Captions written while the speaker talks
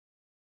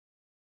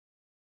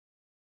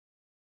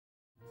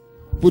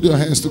Put your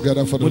hands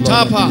together for the Lord.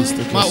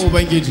 And ma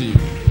ubangiji.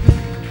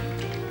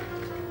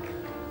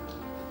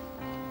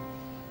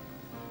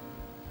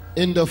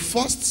 In the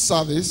first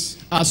service,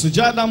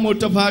 Asujada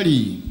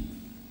motafari.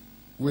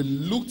 We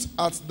looked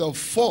at the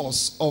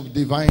force of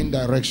divine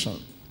direction.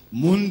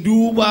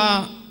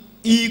 Munduba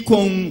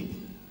ikon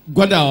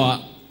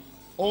gwadawa.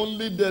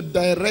 Only the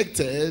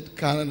directed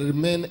can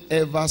remain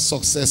ever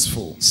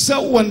successful.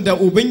 Sawanda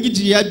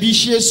ubangiji ya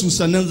bishe su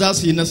sanan za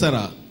su yi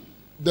nasara.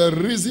 The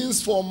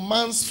reasons for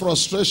man's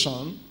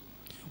frustration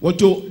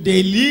wato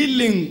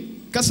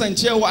dalilin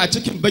kasancewa a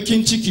cikin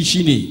bakin ciki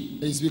shine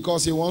is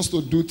because he wants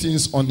to do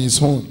things on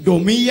his own.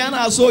 Domin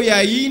yana so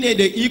yayi ne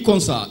da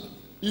ikonsa.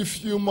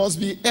 If you must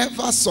be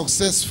ever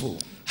successful,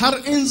 har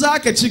in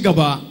zaka ci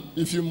gaba,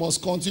 if you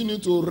must continue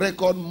to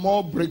record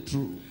more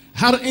breakthrough,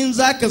 har in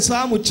zaka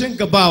samu cin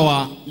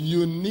gabawa,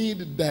 you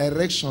need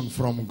direction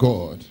from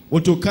God.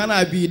 Wato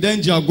kana bi dan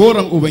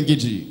jagoran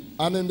ubangiji.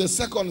 And in the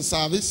second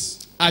service,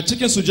 a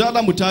cikin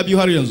sujada mu ta biyu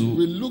har yanzu,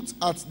 we looked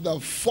at the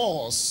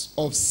force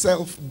of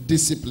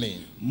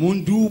self-discipline.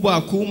 Mun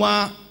duba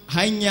kuma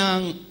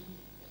hanyar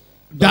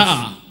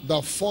da'a.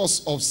 The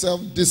force of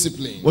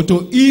self-discipline.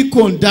 Wato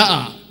ikon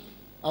da'a.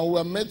 And we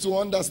are made to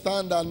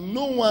understand that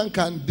no one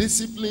can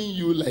discipline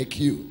you like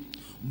you.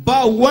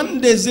 Ba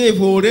wanda zai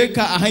hore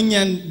ka a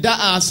hanyar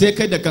da'a sai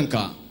kai da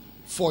kanka.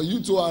 For you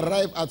to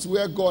arrive at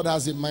where God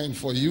has in mind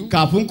for you,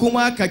 kafin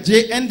kuma ka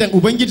je inda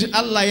ubangiji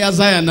Allah ya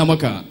zaya na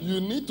maka, you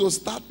need to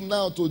start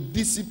now to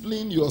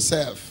discipline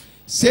yourself.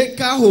 Sai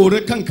ka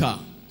hore kanka,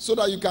 so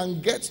that you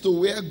can get to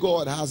where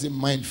God has in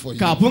mind for you.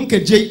 Kafin ka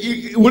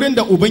je wurin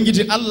da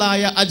ubangiji Allah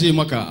ya aje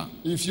maka.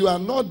 If you are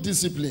not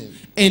disciplined,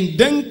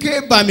 idan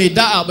kai ba mai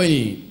da'a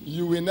bane,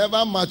 you will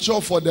never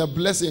mature for the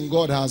blessing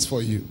God has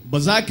for you. Ba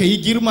za ka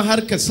yi girma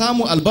har ka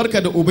samu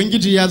albarka da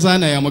ubangiji ya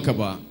zana ya maka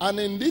ba. And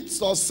in this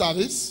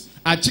service,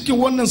 a cikin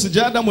wannan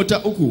sujada mu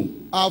ta uku,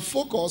 our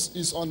focus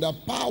is on the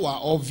power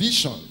of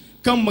vision.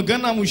 Kan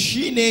magana mu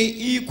shine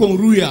ikon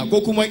ruya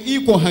ko kuma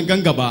ikon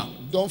hangan gaba.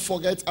 Don't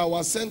forget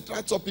our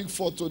central topic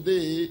for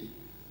today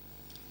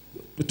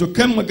to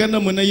kan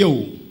magana mu na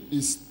yau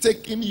is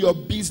taking your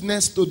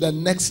business to the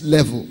next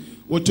level.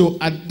 Wato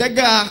a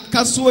daga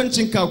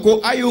kasuwancinka ko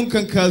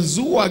ayyukanka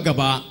zuwa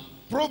gaba.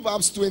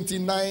 Proverbs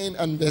 29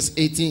 and verse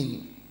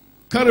 18.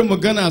 Karin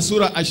magana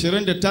sura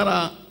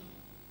 29.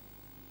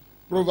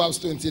 Proverbs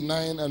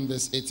 29 and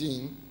verse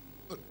 18.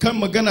 Kan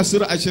magana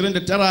sura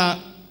 29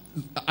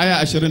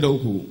 aya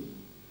 23.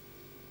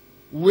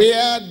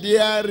 Where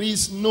there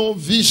is no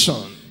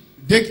vision,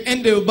 duk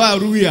inda ba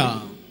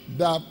ruya,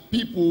 the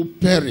people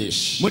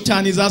perish.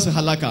 Mutane za su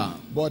halaka.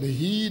 But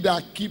he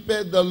that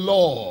keepeth the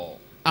law,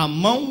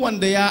 amma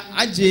wanda ya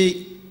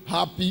aje,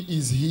 happy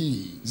is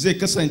he. Zai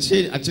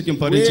kasance a cikin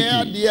farin ciki.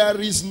 Where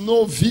there is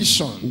no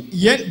vision,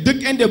 duk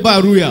inda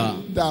ba ruya,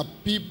 the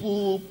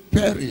people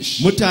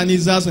perish. Mutane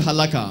za su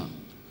halaka.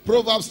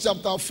 Proverbs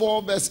chapter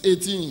 4 verse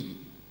 18.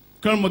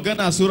 Kan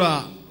magana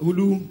sura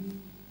 4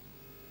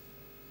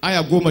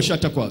 aya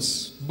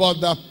 18. But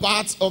the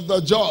path of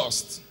the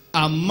just,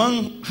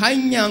 amma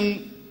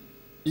hanyar,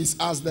 is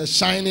as the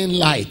shining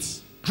light.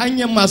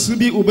 Hanyar masu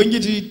bi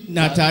ubangiji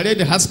na tare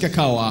da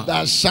haskakawa.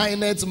 That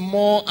shineth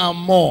more and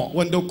more.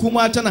 Wanda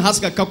kuma tana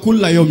haskaka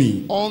kulla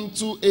yomi.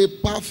 Unto a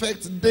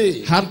perfect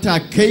day. Har ta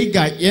kai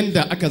ga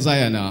yanda aka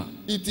zayana.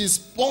 It is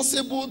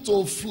possible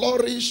to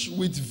flourish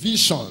with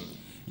vision.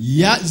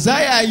 Ya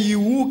zaya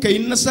yiwu kai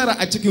nasara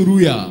a cikin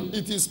ruya.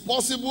 It is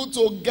possible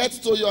to get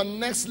to your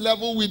next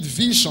level with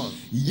vision.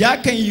 Ya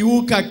kan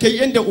yiwu ka kai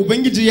yanda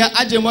ubangiji ya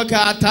aje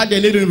maka ta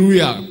dalilin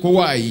ruya ko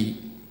wa'ayi.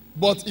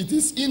 But it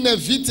is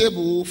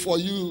inevitable for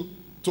you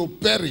to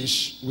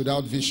perish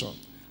without vision.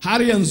 Har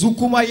yanzu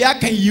kuma ya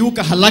kan yiwu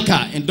ka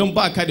halaka idan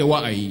ba ka da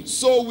wa'ayi.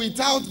 So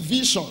without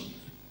vision,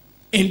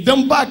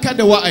 idan ba ka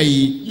da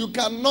wa'ayi, you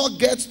cannot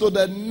get to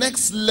the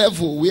next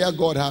level where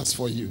God has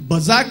for you. Ba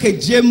za ka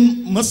je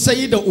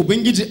matsayi da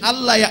ubangiji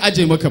Allah ya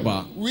aje maka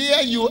ba.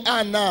 Where you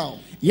are now,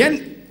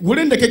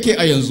 wurin da kake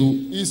a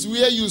yanzu, is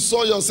where you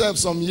saw yourself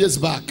some years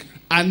back.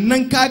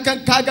 Annan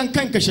kagan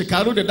kanka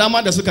shekaru da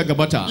dama da suka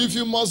gabata. If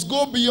you must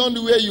go beyond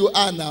where you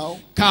are now,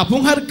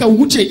 kafin har ka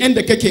wuce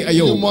inda kake a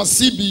yau, you must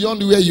see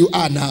beyond where you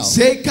are now.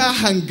 Sai ka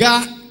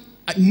hanga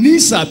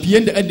nisa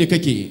fiye da inda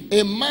kake.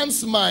 A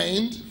man's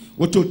mind,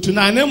 wato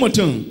tunanin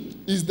mutum,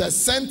 is the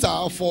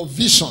center for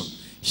vision.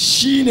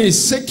 Shine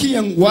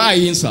sakiyan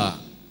wa'ayinsa.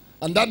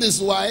 And that is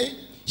why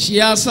shi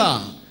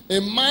yasa a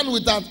man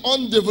with an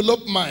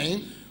undeveloped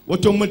mind,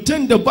 wato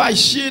mutum da ba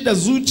shi da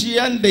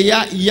zuciyan da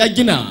ya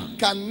gina,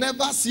 can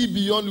never see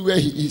beyond where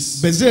he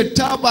is. Ba zai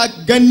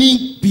taba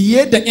gani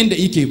fiye da inda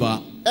yake ba.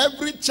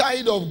 Every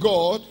child of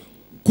God,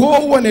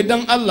 kowane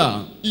dan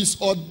Allah, is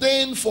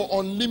ordained for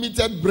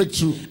unlimited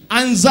breakthrough.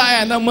 An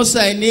zaya na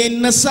masa ne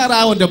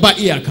nasara wanda ba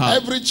iyaka.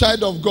 Every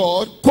child of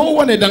God,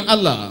 kowane dan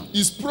Allah,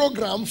 is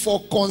programmed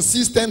for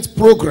consistent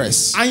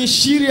progress. An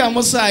shirya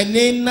masa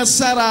ne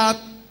nasara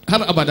har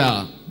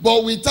abada.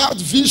 But without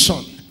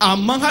vision,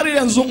 amma har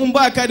yanzu in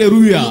baka da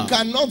ruya, you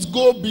cannot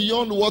go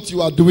beyond what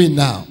you are doing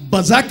now.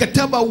 Ba za ka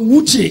taba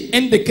wuce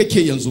inda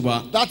kake yanzu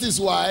ba. That is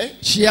why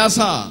shi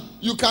yasa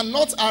You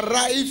cannot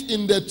arrive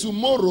in the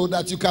tomorrow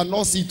that you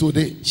cannot see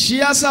today. Shi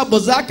yasa ba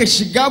za ka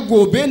shiga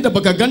gobe da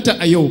baka ganta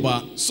a yau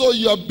ba. So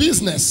your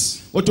business,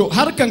 Wato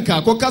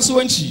harkanka ko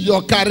kasuwanci,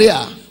 your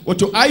career,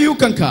 wato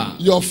ayyukanka,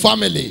 your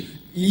family,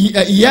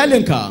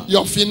 iyalinka,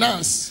 your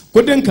finance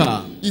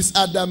kudinka is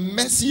at the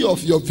mercy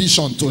of your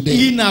vision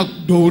today. ina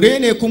dore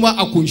ne kuma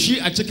a kunshi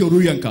a cikin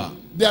ruyanka.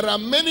 There are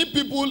many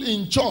people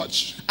in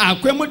church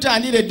Akwai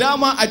mutane da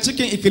dama a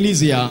cikin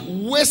ikkilisiya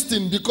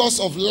wasting because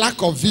of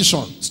lack of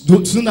vision.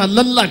 suna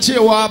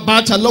lallacewa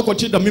ba ta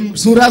lokaci da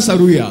sun rasa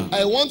ruya.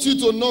 I want you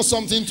to know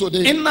something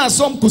today. Ina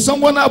son ku san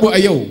wani abu a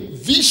yau.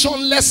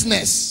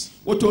 Visionlessness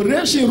Wato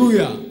rashin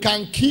ruya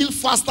can kill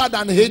faster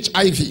than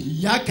HIV.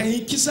 ya kan yi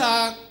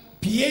kisa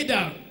fiye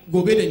da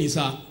gobe da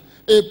nisa.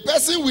 A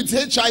person with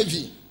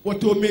HIV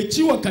Wato mai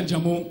ciwon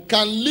kanjamau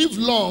can live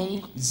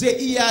long zai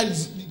iya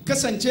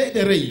kasance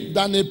da rai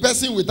than a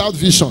person without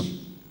vision.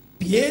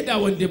 fiye da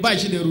wanda ba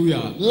shi da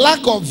ruya.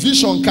 Lack of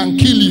vision can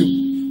kill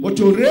you.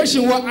 Wato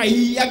rashin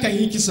wa'ayi ya kan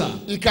yi kisa.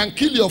 It can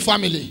kill your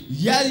family.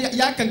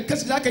 Ya kan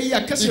kashe, za ka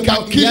iya kashe It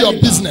can kill your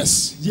iyalinka.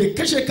 business. Ya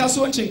kashe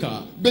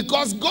kasuwancinka.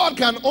 Because God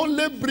can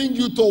only bring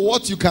you to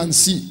what you can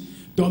see.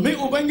 Domin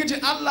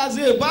Ubangiji Allah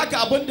zai baka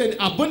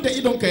abin da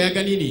idonka ya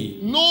gani ne.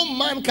 No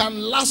man can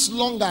last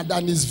longer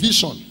than his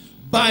vision.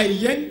 Ba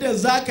yanda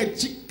za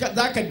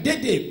ka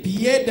dade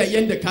fiye da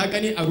yanda ka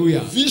gani a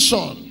ruya.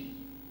 Vision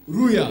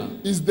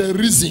Ruya is the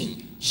reason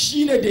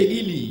shi ne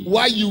dalili.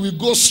 why you will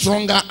go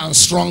stronger and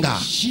stronger.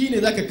 Shi ne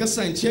za ka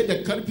kasance da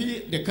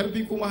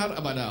karfi kuma har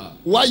abada.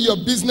 Why your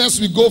business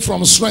will go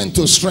from strength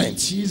to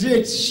strength.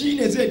 Shi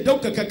ne zai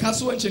daukaka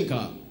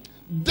kasuwancinka.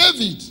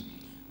 David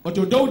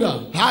Wato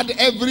Dauda had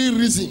every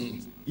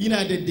reason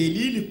yana da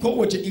dalili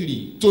kowace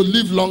iri to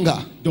live longer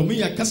domin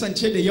ya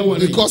kasance da yawan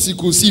rai. because he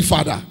could see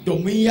farther.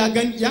 Domin ya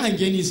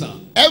hange nisa.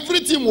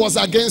 Everything was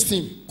against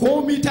him.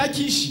 Komi ta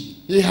kishi.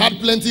 He had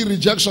plenty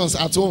rejections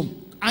at home.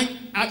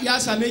 Ya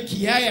same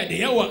kiyaya da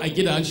yawa a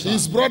gidansa.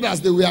 His brothers,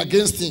 they were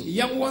against him.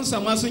 Yan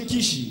uwansa ma sun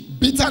kishi.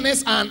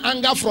 Bitterness and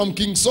anger from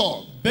King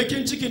Saul.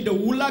 Bakin cikin da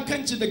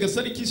wulakanci daga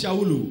sarki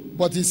Shawulu.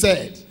 But he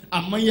said,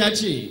 Amma ya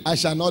ce, I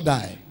shall not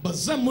die, ba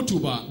zan mutu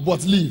ba,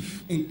 but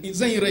live.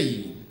 zan yi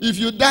rai. If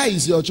you die,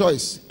 it's your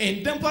choice.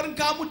 Idan farin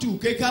ka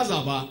mutu kai ka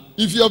zaba.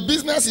 If your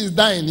business is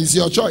dying, it's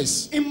your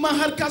choice. In ma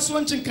har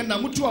kasuwancin ka na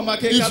mutuwa ma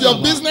kai ka If your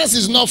zaba. business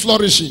is not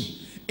flourishing,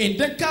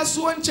 Idan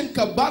kasuwancin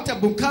ka ba ta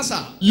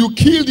bunkasa, you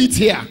killed it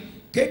here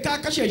kai ka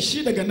kashe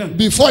shi daga nan.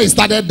 before it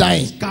started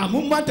dying.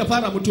 Kamun ma ta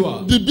fara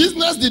mutuwa. The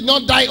business did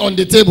not die on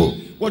the table.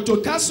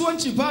 Wato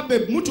kasuwanci ba bai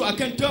mutu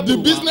akan tebur ba. The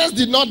business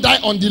did not die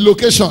on the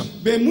location.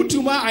 Bai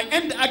mutu ma a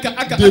inda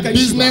aka The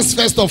business,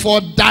 first of all,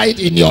 died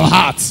in your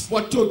heart.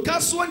 Wato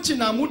kasuwanci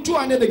na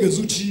mutuwa ne daga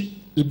zuci.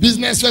 The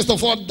business, first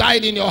of all,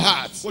 died in your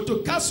heart.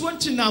 Wato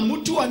kasuwanci na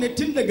mutuwa ne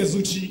tun daga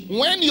zuci.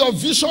 When your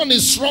vision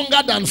is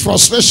stronger than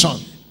frustration,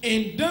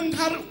 Idan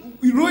har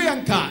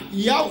royanka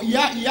ya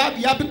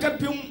fi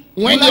karfin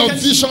when your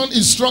vision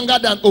is stronger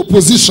than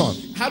opposition,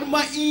 har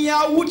ma in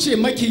ya wuce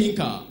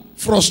makiyinka,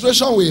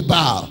 frustration will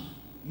bow.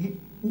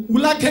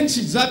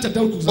 wulakanci za ta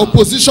daukuza.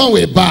 Opposition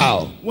will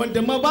bow.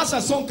 Wanda ma ba sa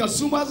son ka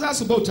su ma za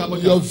su bauta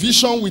maka. Your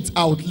vision will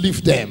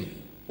outlive them.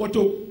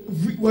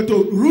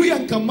 Wato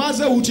ruyanka ma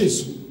zai wuce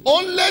su.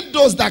 Only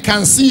those that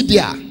can see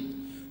there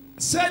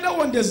Sai da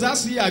wanda za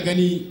su yi a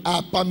gani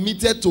are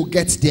permitted to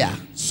get there.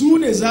 su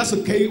ne za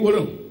su kai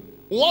wurin.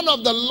 One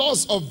of the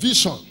laws of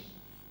vision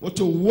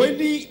Wato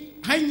wani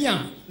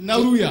hanya na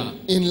ruya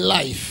in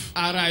life,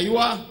 a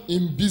rayuwa,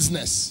 in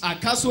business, a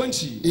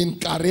kasuwanci, in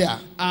career,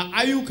 a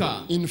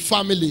ayyuka, in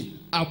family,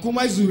 a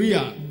kuma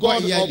zuriya ko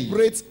God iyali.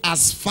 operates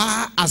as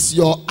far as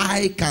your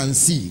eye can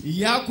see,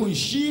 Ya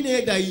kunshi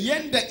ne da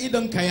yanda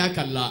idonka ya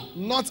kalla.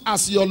 not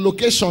as your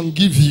location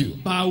give you,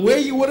 Ba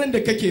wai wurin da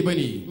kake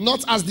bane.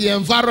 not as the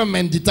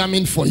environment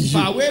determined for you,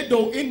 Ba wai da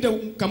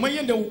inda kamar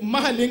yanda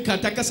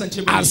mahallinka ta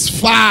kasance bane. as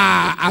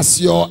far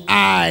as your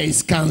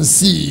eyes can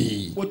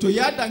see. Wato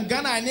ya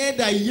dangana ne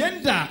da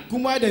yanda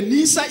kuma da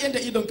nisa yanda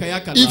idonka ya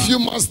kalla. If you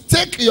must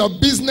take your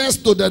business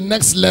to the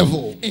next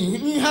level,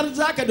 In har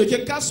zaka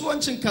dauke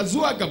kasuwancin ka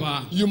zuwa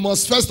gaba, you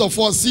must first of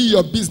all see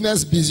your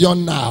business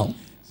beyond now.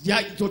 ya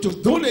to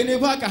dole ne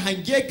ba ka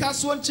hange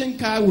kasuwancin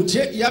ka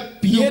wuce ya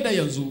fiye da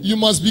yanzu. You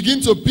must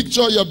begin to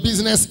picture your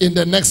business in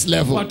the next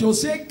level. Wato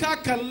sai ka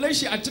kalle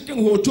shi a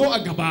cikin hoto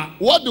a gaba.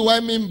 What do I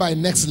mean by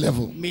next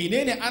level?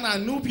 Menene ana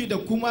nufi da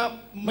kuma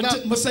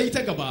masayi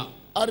ta gaba?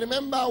 I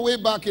remember way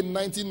back in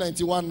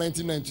 1991,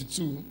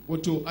 1992,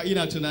 Wato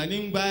ina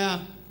tunanin baya,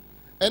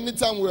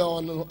 anytime we were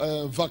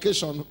on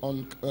vacation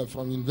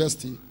from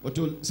university,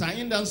 wato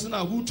sa'in da suna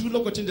hutu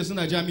lokacin da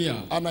suna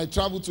jami'a, and I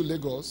traveled to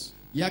Lagos,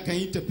 ya kan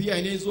yi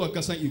tafiya ne zuwa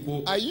kasan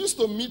Iko. I used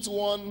to meet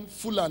one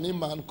Fulani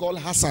man called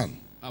Hassan.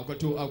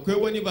 Wato akwai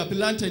wani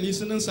bafilantani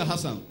sunansa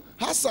Hassan.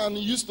 Hassan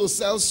used to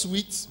sell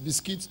sweets,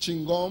 biscuits,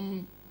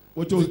 chewing-gum,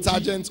 Wato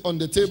detergent on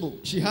the table.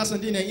 shi Hassan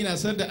dina ina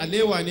sayar da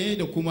alewa ne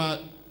da kuma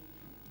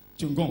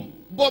Chingon.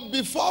 But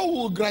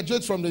before we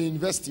graduate from the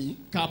university,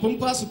 Kafin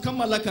fa su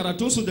kammala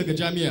karatunsu daga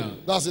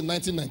jami'a. that's in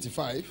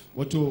 1995,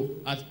 Wato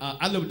a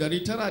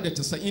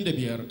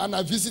 1995. and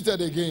I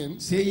visited again,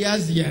 Sai ya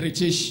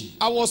ziyarce shi.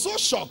 I was so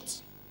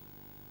shocked.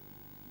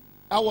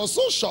 I was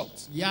so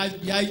shocked. Ya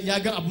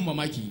ga abun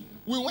mamaki.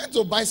 We went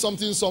to buy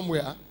something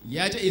somewhere.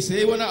 Ya je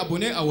sai wani abu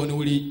ne a wani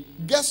wuri.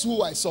 Guess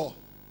who I saw?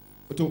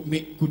 Wato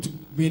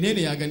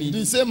menene ya gani?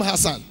 The same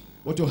Hassan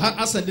Wato har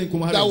Hassan din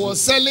kuma har that yanzu.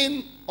 was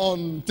selling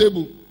on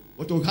table.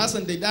 Wato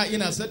Hassan da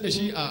yana sayar da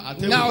shi a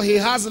table. Now he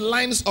has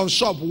lines of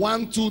shop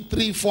 1, 2,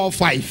 3, 4,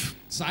 5.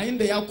 Sa'in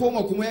da ya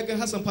koma kuma ya ga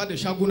Hassan fa da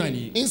shaguna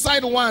ne.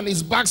 Inside one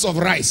is bags of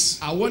rice.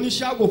 A wani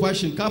shago fa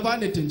shinkafa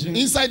ne tinjin.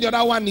 Inside the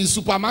other one is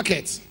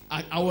supermarket.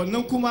 A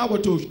wannan kuma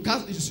wato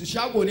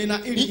shago ne na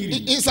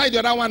iri-iri. Inside the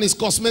other one is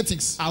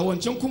cosmetics. A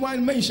wancan kuma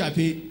mai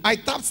shafe. I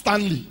tapped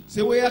Stanley.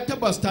 Sai wai ya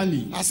taba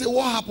Stanley. I said,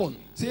 what happened?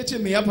 Sai ya ce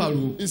me ya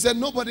faru? He said,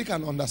 nobody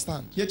can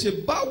understand. Ya ce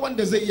ba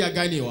wanda zai iya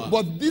ganewa.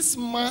 But this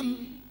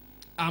man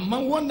Amma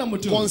wannan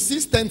mutum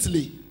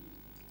consistently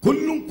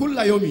kullum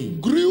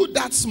kullayomi grew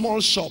that small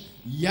shop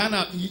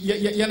yana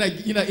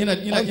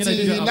until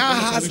he now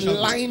has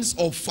lines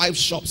of 5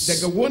 shops.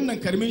 daga wannan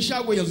karamin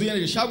shago yanzu yana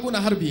da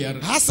shaguna har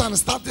 5. Hassan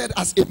started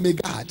as a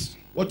megad,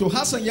 Wato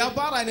Hassan ya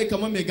fara ne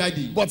kamar mai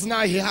gadi. but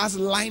now he has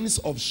lines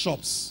of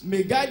shops.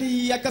 Mai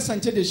gadi ya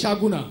kasance da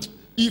shaguna.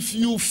 If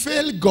you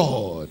fail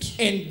God,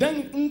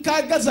 Idan in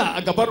ka gaza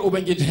a gabar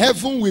Ubangiji,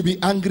 heaven will be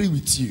angry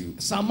with you.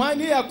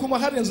 samaniya kuma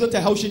har yanzu ta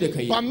haushi da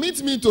kai.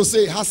 Permit me to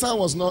say Hassan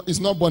is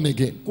not born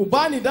again. Ku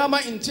bani dama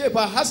in ce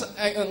ba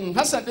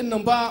Hassan din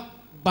nan ba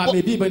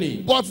mai bi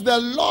bane. But the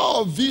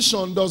law of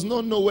vision does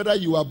not know whether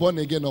you are born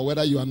again or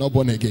whether you are not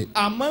born again.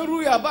 Amma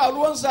ruya ba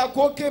ruwansa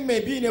ko kai mai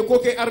bi ne ko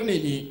kai arne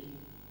ne.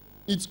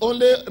 It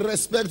only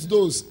respects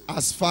those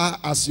as far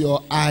as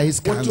your eyes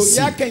can Wato see.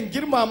 ya kan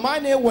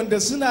girmama ne wanda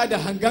suna da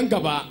hangan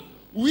gaba.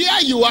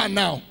 Where you are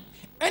now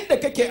Inda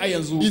kake a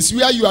yanzu. is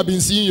where you have been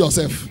seeing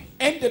yourself.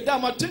 Inda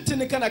dama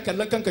tuntuni kana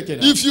kallon kanka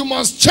kenan. If you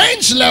must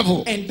change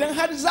level, Idan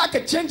har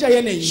zaka canja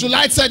yanayi. should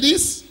I say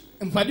this?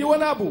 In faɗi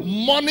wani abu.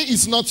 Money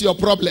is not your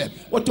problem.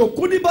 Wato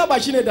kudi ba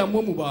shine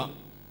damuwar mu ba.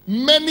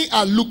 Many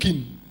are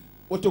looking,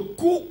 Wato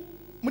ku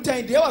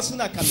mutane da yawa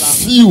suna kalla.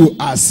 few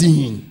are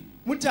seeing.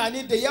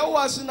 Mutane da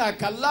yawa suna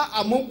kalla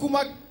amma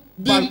kuma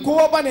ba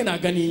kowa bane na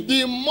gani.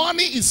 The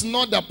money is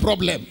not the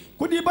problem.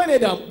 Kudi bane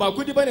ba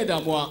kudi bane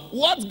damuwa.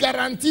 What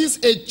guarantees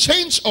a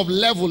change of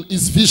level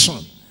is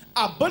vision.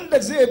 Abinda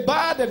zai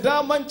ba da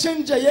daman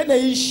canja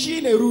yanayi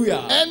shine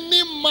ruya.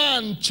 Any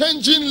man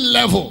changing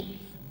level,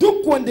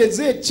 Duk wanda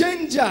zai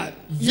canja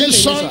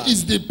vision yanayinsa.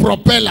 is the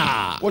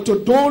propeller.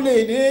 Wato dole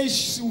ne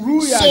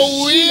ruya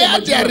So where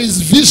there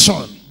is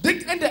vision, duk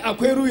inda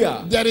akwai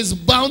ruya there is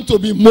bound to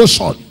be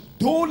motion.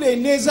 dole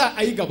ne za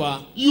a yi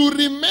gaba. You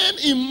remain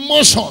in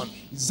motion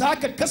Za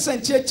ka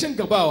kasance cin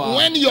gabawa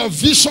when your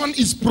vision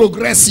is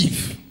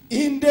progressive.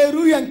 inda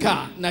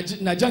ruyanka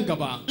na jan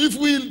gaba. If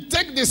we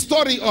take the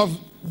story of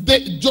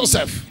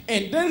Joseph,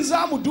 Idan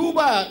za mu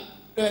duba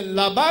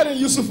labarin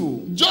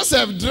Yusufu.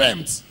 Joseph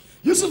dreamt,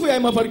 Yusufu ya yi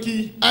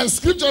mafarki. and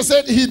scripture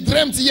said he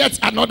dreamt yet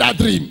another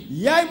dream.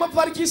 Ya yi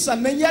mafarki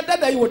sannan ya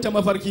dada yi wata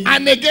mafarki.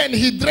 And again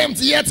he dreamt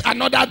yet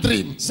another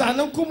dream.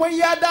 Sannan kuma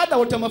ya dada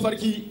wata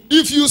mafarki.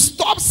 If you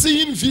stop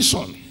seeing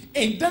vision,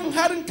 Idan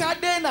har ka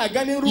daina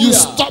ganin you ruya.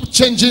 stop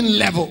changing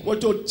level.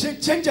 Wato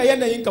canja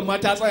yanayin ka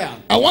mata tsaya.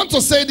 I want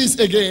to say this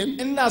again.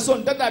 Ina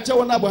son dada ce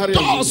wani abu har yanzu.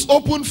 Doors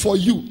open for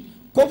you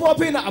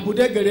Kofofi na abu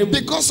da gare mu.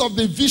 because of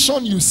the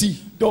vision you see.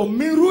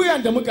 Domin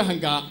ruyan da muka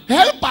hanga.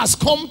 Help has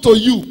come to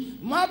you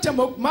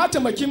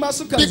Matamaki ma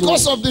suka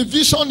because zo. of the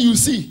vision you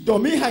see.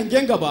 Domin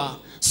hangen gaba.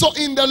 So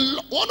in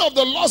one of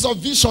the laws of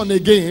vision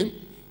again,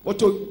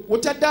 Wato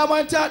wata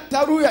dama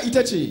ta ruya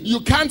ita ce.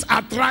 you can't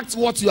attract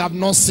what you have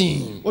not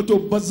seen.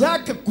 Wato ba za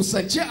ka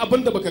kusance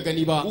abin da baka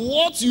gani ba.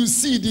 What you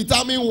see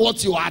determine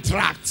what you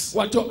attract.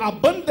 Wato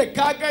abin da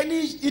ka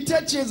gani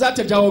ita ce za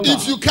ta jawo ka.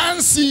 If you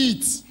can't see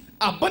it,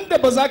 Abin da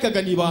ba za ka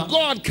gani ba.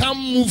 God can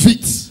move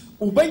it.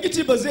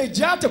 Ubangiji ba zai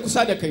ja ta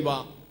kusa da kai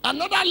ba.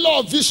 Another law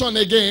of vision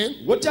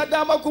again, Wata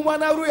dama kuma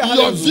na ruya har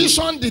your yanzu.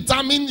 vision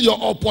determines your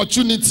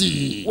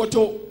opportunity.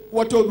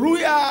 Wato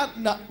ruya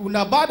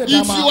na ba da If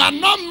you dama. are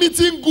not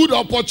meeting good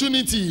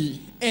opportunity,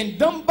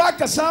 Idan ba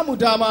ka samu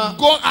dama.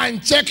 go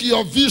and check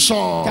your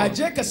vision. Ka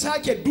je ka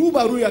sake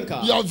duba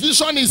ruyanka. Your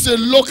vision is a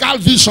local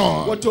vision.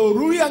 Wato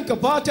ruyanka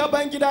ba ta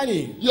bayan gida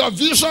ne. Your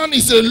vision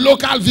is a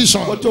local vision.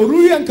 Wato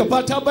ruyanka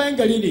ba ta bayan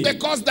gari ne.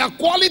 Because the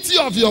quality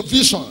of your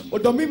vision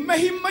Domin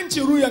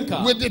mahimmancin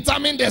ruyanka will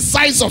determine the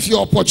size of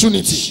your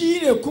opportunity. shi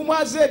ne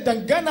kuma zai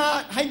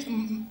dangana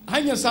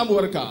hanyar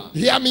samuwarka.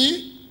 Hear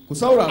me? Ku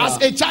saurara. As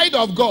a child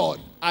of God,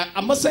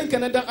 A matsayinka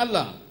na dan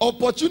Allah.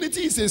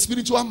 opportunity is a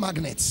spiritual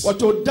magnet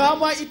Wato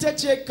dama ita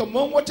ce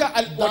kaman wata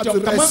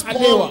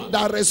alewa.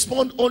 that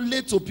respond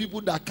only to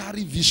people that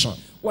carry vision.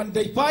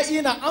 Wanda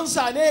fa'i na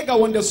ansa ne ga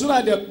wanda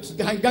suna da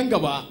hangen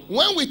gaba.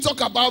 When we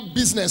talk about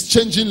business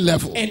changing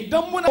level,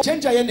 Idan muna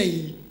canja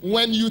yanayi.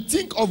 when you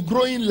think of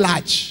growing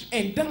large,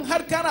 Idan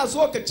har kana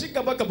so ka ci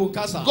gaba ka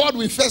bunkasa. God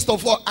will first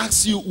of all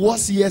ask you, what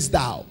seest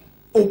thou?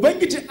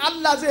 Ubangiji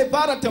Allah zai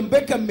fara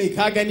tambayan me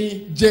ka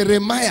gani.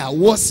 Jeremiah,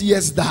 what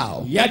seest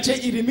thou? Ya ce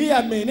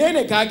Irmiya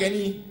menene ka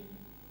gani?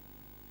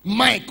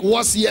 Mike,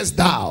 what seest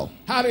thou?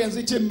 Har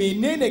yanzu ce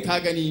menene ka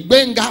gani?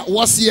 Benga,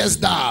 what seest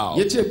thou?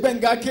 Ya ce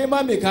Benga kai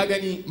ma me ka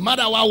gani?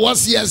 Madawa, what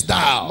seest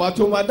thou?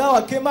 Wato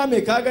Madawa kai ma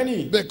me ka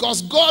gani?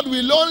 Because God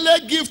will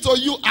only give to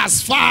you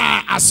as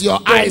far as your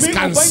eyes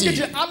can see.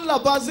 Ubangiji Allah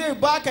ba zai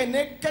baka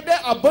ne kada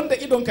abin da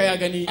idonka ya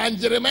gani. And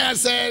Jeremiah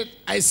said,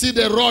 I see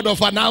the rod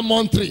of an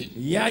almond tree.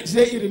 Ya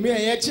sai Irmiya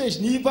ya ce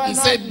ni ba na. He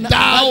said,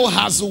 thou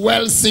hast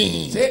well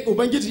seen. Sai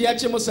Ubangiji ya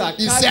ce masa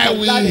He said, I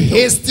will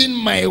hasten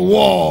my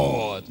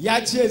word. Ya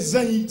ce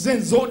zan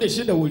zo da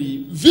shi da wuri.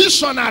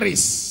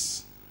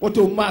 Visionaries,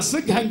 wato masu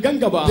hangen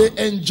gaba,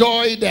 they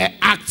enjoy the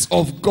acts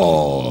of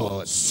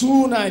God.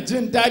 Suna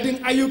jin dadin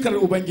ayyukan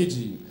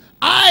Ubangiji.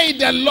 I,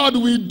 the Lord,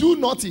 will do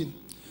nothing.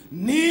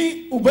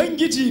 Ni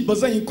Ubangiji ba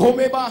zan yi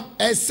komai ba.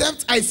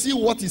 Except I see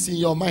what is in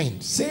your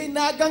mind. Sai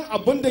na gan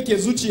abin da ke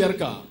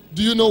zuciyarka.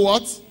 Do you know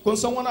what? Kun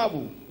san wani abu?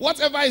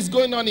 Whatever is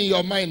going on in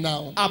your mind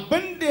now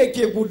Abin da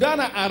ke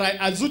gudana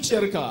a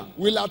zuciyarka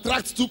will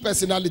attract two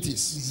personalities.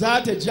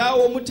 za ta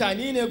jawo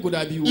mutane ne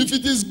guda biyu. If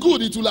it is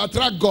good, it will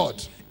attract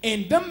God.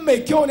 Idan mai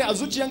kyau ne a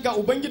zuciyanka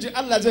Ubangiji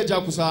Allah zai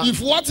ja kusa.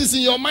 If what is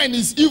in your mind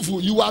is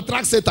evil, you will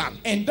attract Satan.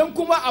 Idan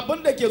kuma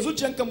abin da ke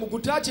zuciyanka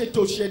mugunta ce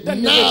to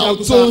shedan ne zai Now, ja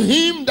kusa. to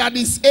him that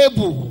is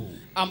able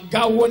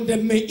Ga wanda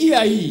mai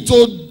iya yi,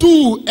 to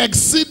do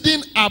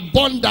exceeding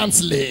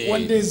abundantly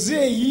wanda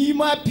zai yi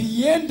ma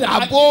fiye da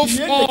above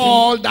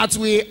all that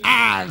we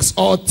ask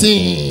or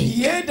think.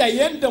 fiye da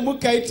yanda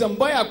muka yi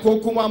tambaya ko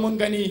kuma mun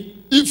gani.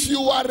 If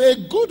you are a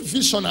good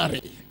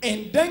visionary,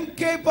 Idan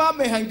kai ba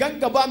mai hangen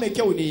gaba mai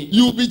kyau ne,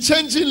 you will be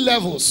changing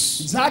levels.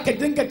 za ka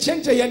dinga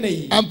canja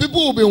yanayi. And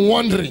people will be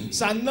wondering,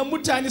 Sannan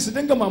mutane su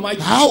dinga mamaki.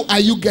 how are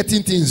you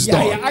getting things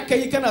Yaya done? aka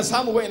yi kana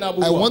samu wa'in I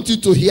abubuwa. want you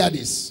to hear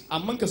this.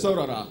 Amma ka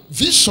saurara.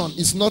 Vision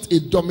is not a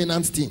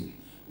dominant thing,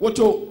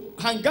 Wato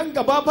hangen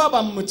gaba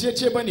ba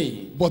mucece ba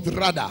ne, but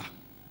rather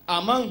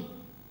amma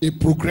a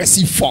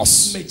progressive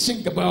force. mai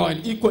cin gabawa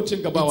ne, ikon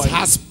cin gabawa It ne.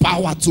 has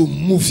power to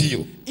move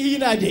you.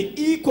 Ina da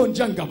ikon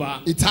jan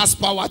gaba. It has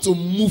power to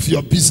move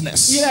your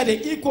business. Yana da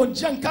ikon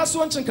jan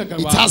kasuwancin ka It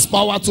gaba. has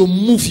power to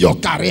move your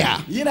career.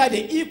 Yana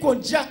da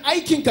ikon jan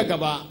aikin ka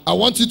gaba. I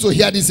want you to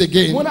hear this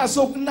again. Ina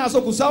so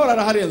ku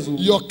saurara har yanzu.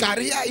 Your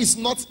career is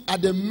not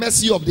at the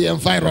mercy of the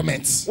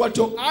environment.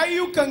 Wato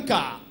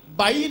ayyukanka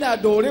ba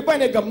yana dore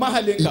bane ga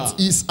mahalinka. It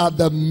is at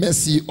the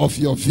mercy of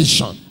your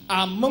vision.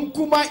 Amma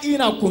kuma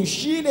ina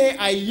kunshi ne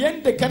a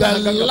yanda kana The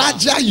hangen gaba.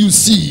 larger you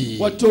see,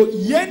 Wato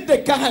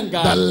yanda ka the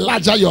hanga,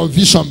 larger your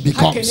vision haka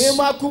becomes. ne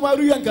ma kuma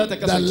ruyanka ta The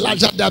kasance.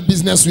 larger that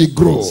business will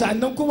grow.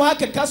 Sannan kuma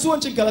haka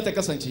kasuwancin ka ta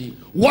kasance.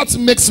 What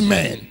makes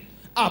men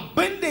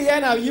Abin da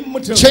yana yin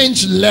mutum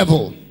change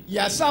level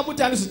ya sa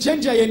mutane su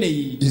canja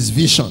yanayi is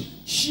vision.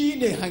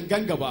 shine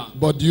hangen gaba.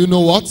 But do you know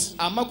what?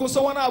 Amma kun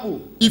san wani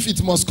abu, If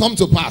it must come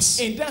to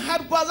pass, idan har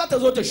ba za ta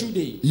zo ta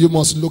shuɗe, you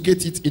must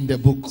locate it in the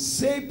book.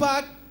 sai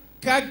ba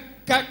ka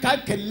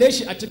kalle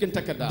shi a cikin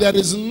takarda. There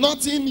is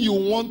nothing you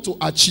want to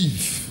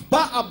achieve.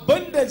 Ba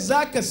abin da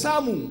za ka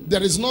samu,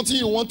 There is nothing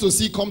you want to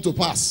see come to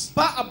pass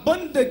ba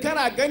abin da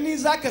kana gani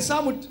za ka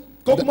samu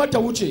ko kuma ta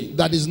wuce,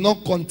 that is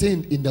not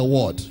contained in the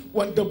word.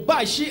 wanda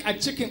ba shi a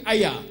cikin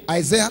aya.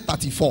 Isaiah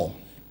 34,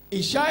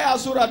 Ishaya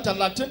Sura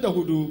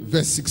 34,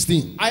 verse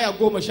 16. aya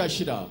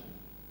 16.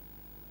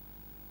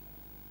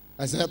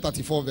 Isaiah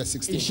 34, verse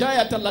 16.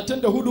 Ishaya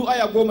 34,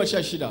 aya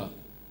 16.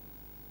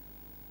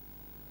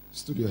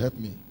 Studio, help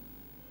me.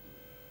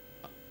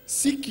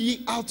 Seek ye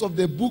out of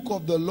the book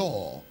of the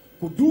law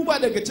Ku duba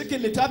daga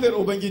cikin littafin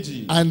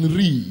Ubangiji, and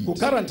read. ku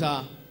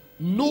karanta.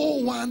 No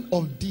one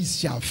of these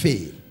shall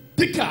fail.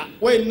 Duka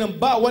wayannan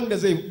ba wanda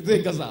zai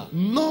gaza,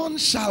 None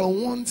shall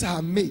want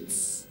her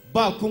mates.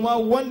 ba kuma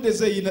wanda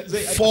zai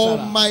For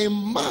asara. my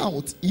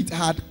mouth it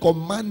had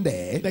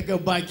commanded, Daga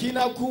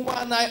bakina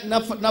kuma na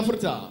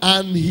furta,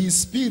 and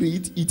his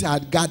spirit it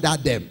had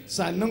gathered them.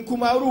 sannan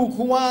kuma ruhu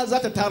kuma za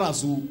ta tara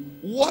su.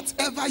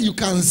 Whatever you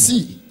can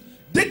see,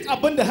 Duk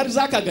abin da har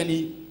zaka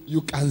gani,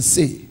 you can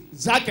say.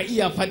 zaka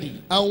iya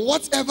fadi. And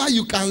whatever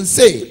you can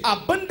say,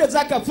 Abin da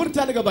zaka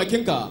furta daga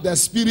bakinka, the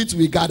spirit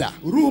will gather.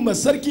 ruhu mai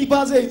sarki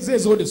ba zai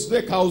zo da su,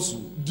 zai kawo su.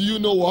 Do you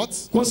know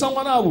what? Kun san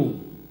wani abu?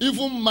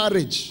 Even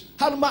marriage,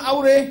 Har ma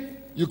aure,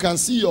 you can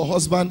see your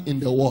husband in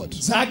the word.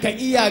 zaka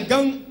iya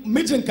gan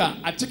mijinka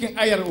a cikin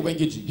ayar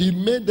Ubangiji. He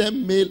made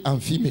them male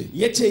and female.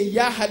 Yace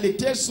ya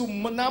halitte su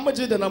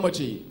namiji da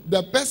namace.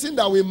 The person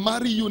that will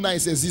marry you now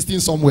is existing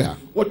somewhere.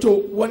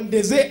 Wato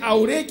wanda zai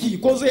aure ki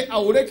ko zai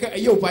aure ka a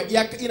yau fa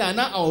ina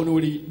nan a wani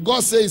wuri.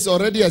 God says it's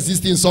already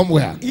existing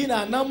somewhere.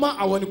 Ina nan ma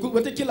a wani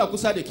watakila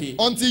kusa da ke.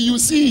 Until you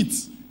see it,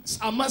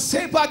 Amma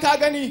sai ba ka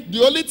gani.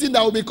 the only thing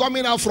that will be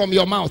coming out from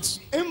your mouth,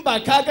 In ba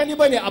ka gani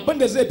bane abin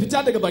da zai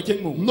fita daga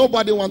bakin mu.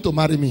 nobody want to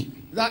marry me.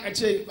 za ka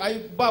ce ai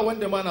ba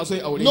wanda ma na so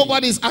ya aure.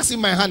 Nobody is asking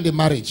my hand in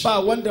marriage.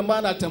 Ba wanda ma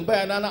na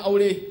tambaya na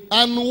aure.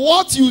 And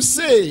what you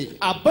say,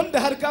 abinda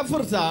har ka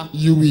furta,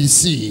 you will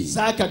see.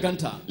 za ka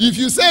ganta. If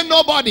you say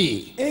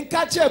nobody, In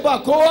ka ce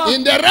ba kowa,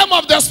 in the realm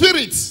of the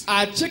spirit,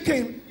 a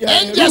cikin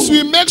angels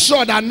will make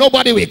sure that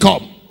nobody will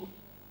come.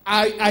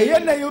 a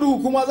yanayin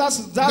ruhu kuma za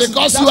su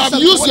Because you have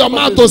used your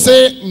mouth to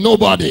say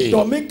nobody.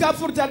 domin ka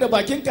furta da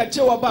bakin ka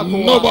cewa ba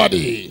kowa.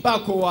 Nobody. Ba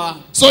kowa.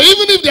 So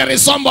even if there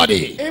is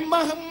somebody, In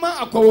ma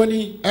akwai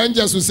wani,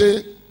 angels will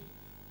say,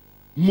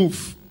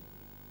 move.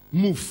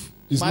 Move.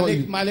 It's not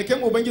you.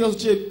 malakan ubangiji su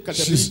ce ka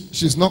tafi.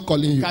 She's not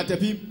calling you. Ka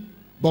tafi.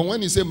 But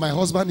when you say, my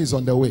husband is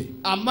on the way,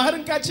 Amma har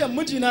in ka ce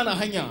mijina na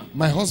hanya,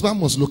 my husband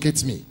must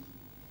locate me.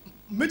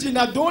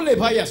 mijina dole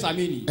ba ya same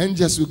ni.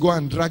 Angels will go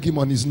and drag him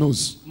on his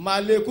nose.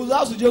 Maleku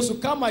za su je su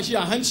kama shi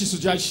a hanci su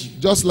ja shi.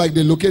 Just like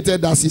they located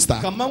that sister.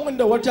 Kamar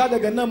wanda wata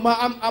daga nan ma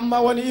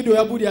amma wani ido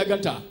ya bude ya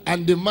ganta.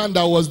 And the man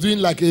that was doing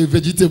like a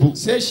vegetable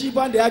Sai shi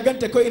ban da ya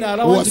ganta ko ina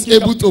rawan was jiki.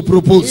 able to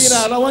propose.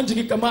 Ina rawan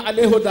jiki kamar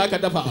aleho da aka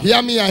dafa.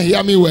 Hear me and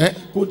hear me well.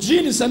 Ku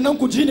ji ni sannan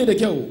ku ji ni da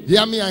kyau.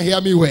 Hear me and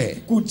hear me well.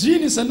 Ku ji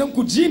ni sannan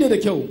ku ji ni da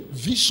kyau.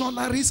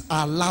 Visionaries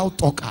are loud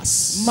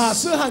talkers.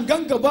 Masu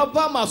hangan gaba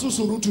ba masu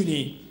surutu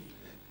ne.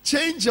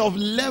 Change of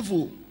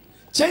level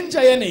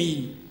Canja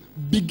yanayi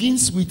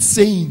begins with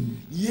saying.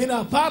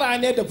 yana fara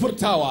ne da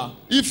furtawa.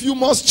 If you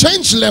must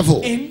change level,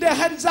 Inda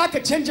har zaka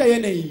canja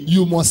yanayi,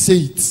 you must say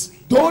it.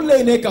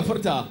 dole ne ka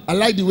furta. I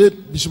like the way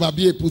Bishop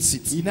Abie puts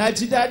it. Ina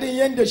ji dadin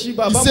yanda shi He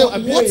babanmu said,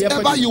 Abiya ya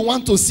whatever faɗi. you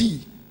want to see,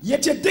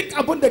 Yace duk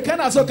abin da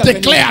kana so ka gani.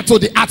 declare to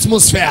the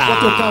atmosphere.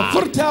 Wato ka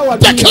furta wa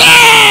duniya.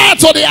 Declare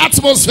to the Ka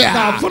atmosphere.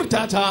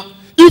 furta ta.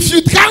 If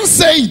you can't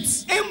say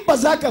it, In ba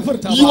za ka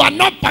furta you ba. are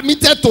not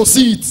permitted to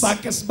see it.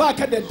 Ba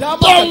ka da dama ka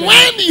But gani.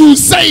 when you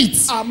say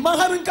it, Amma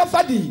har in ka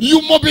faɗi.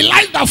 you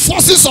mobilize the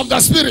forces of the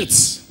spirit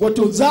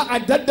Wato za a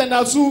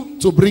daddana su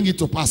to bring it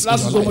to pass za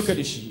su in zo your maka life.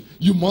 da shi.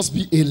 You must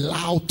be a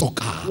loud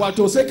talker.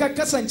 Wato sai ka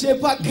kasance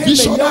fa kai mai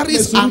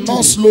Visionaries are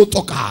not slow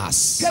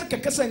talkers. Kar ka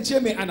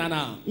kasance mai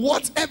anana.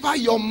 Whatever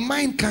your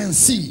mind can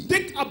see,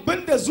 Duk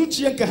abin da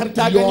zuciyanka har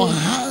ta your gani.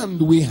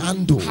 hand will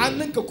handle.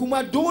 Hannunka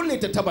kuma dole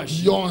ta taba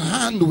shi. Your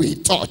hand will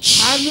touch.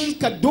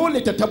 Hannunka dole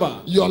ta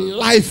taba. Your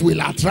life will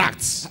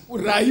attract.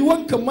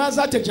 Rayuwanka ma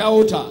za ta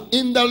jawo ta.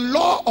 In the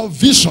law of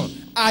vision,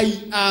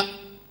 A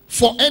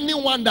for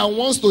anyone that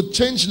wants to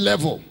change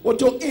level,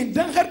 wato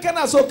idan har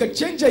kana so ka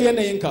canja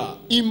yanayinka,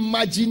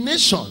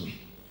 imagination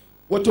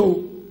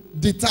wato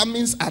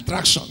determines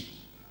attraction.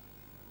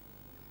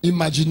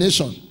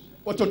 Imagination.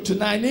 wato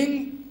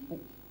tunanin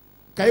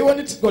kai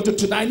wani wato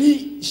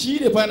tunani shi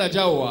ne fa na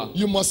jawowa.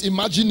 You must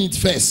imagine it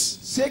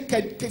first Sai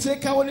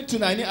ka wani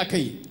tunani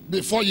akai.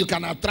 before you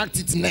can attract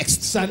it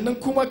next. Sannan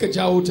kuma ka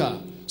jawo ta.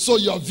 So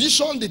your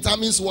vision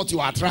determines what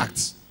you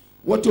attract.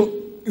 Wato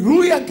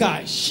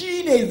ruyanka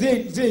shi ne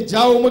zai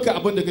jawo maka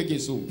abin da kake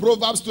so.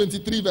 Proverbs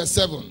 23 verse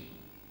 7.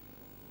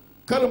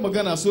 Karin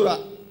magana sura.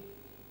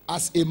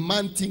 As a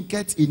man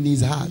thinketh in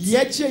his heart,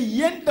 Ya ce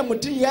yadda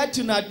mutum ya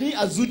tunani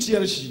a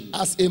zuciyar shi.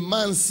 as a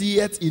man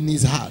seeth in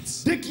his heart.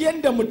 Duk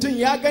yadda mutum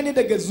ya gani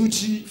daga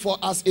zuci. For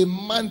as a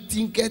man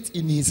thinketh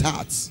in his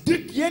heart,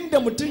 Duk yadda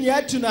mutum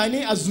ya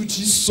tunani a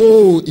zuci.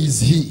 so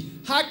is he.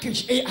 Haka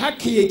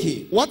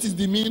yake. What is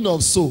the meaning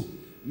of so?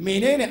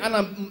 Menene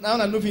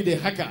ana nufi da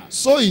haka?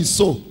 So is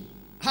so.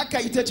 Haka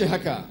ita ce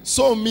haka.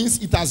 So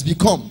means it has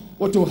become.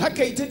 Wato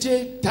haka ita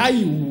ce ta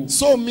yiwu.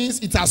 So means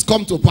it has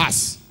come to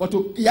pass.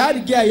 Wato ya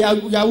riga ya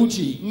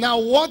wuce. Now,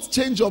 what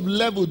change of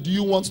level do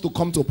you want to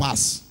come to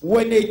pass?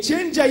 Wane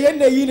canja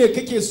yanayi ne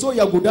kake so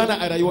ya gudana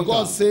a rayuwarka?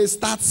 God says,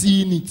 start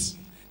seeing it.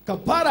 Ka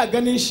fara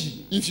ganin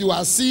shi. If you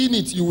are seeing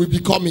it, you will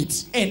become it.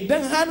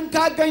 Idan har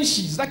ka gan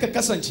shi zaka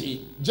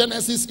kasance.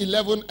 Genesis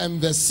 11 and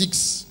verse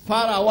 6.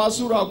 Farawa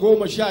sura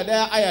 11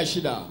 aya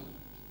 6.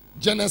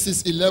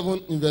 Genesis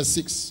 11 in verse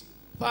 6.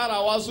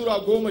 Farawa sura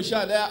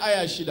 11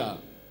 aya 6.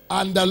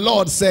 And the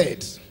Lord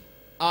said,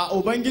 A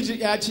Ubangiji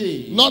ya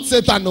ce. not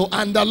Satan, no,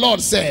 and the Lord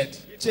said,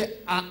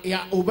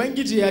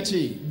 Ubangiji ya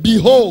ce.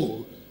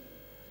 behold,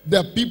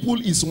 the people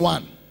is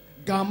one,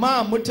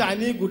 Gama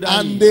mutane guda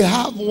and ne. they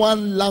have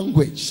one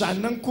language,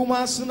 Sannan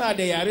kuma suna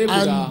da yare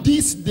guda. and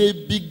this they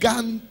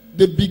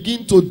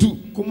begin to do,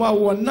 Kuma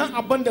wannan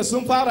abin da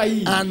sun fara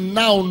yi. and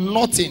now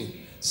nothing,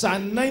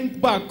 Sannan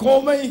ba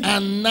komai.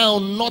 and now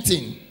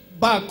nothing,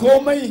 Ba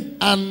komai.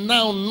 and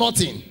now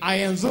nothing A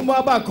yanzu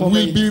ma ba will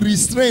komai. be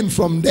restrained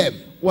from them,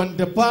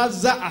 Wanda fa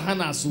za a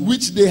hana su.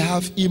 which they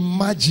have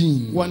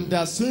imagined,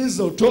 Wanda sun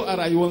zato a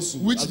rayuwarsu.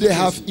 which a they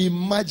have zuciyarsu.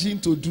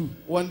 imagined to do.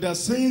 Wanda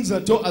sun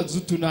zato a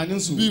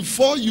tunaninsu.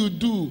 Before you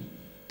do,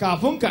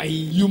 Kafin ka yi.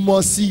 you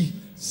must see,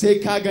 Sai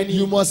ka gani.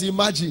 you must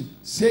imagine.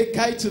 Sai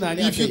ka yi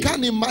tunani If you akai.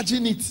 can't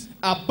imagine it,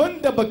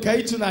 Abin da ba ka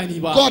yi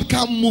tunani ba. God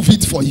can't move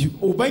it for you.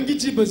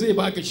 Ubangiji ba zai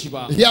baka shi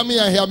ba. Hear me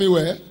and hear me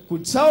well. Ku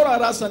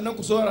saurara sannan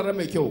ku saurara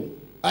mai kyau.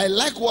 I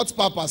like what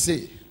Papa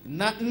say.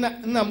 Na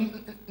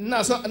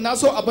so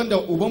abin da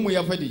ubanmu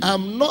ya faɗi.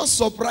 I'm not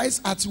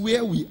surprised at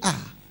where we are.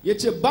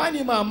 yace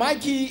bani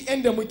mamaki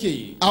inda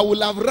muke. I would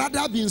have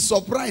rather been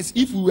surprised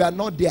if we were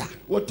not there.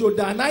 Wato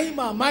da nayi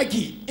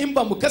mamaki in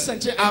ba mu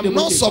kasance inda muke. I'm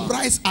not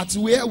surprised at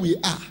where we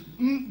are.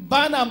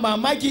 Bana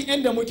mamaki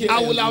inda muke.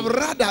 I would have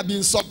rather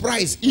been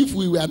surprised if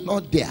we were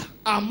not there.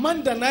 Amma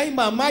da nayi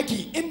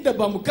mamaki inda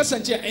ba mu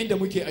kasance inda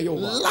muke a yau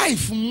ba.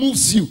 Life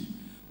moves you.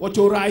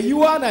 Wato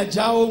rayuwa na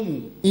jawo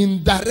mu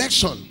in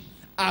direction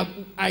a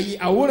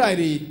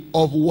wurare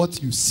of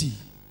what you see.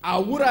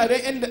 A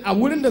wurare inda a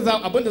wurin da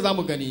abin da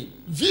zamu gani.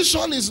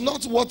 Vision is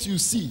not what you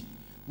see.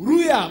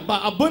 Ruya ba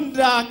abin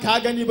da ka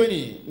gani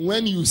bane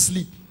when you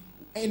sleep.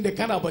 Inda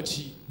kana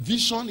bacci.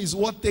 Vision is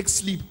what takes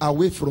sleep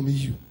away from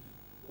you.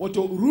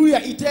 Wato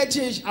ruya ita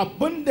ce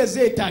abin da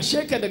zai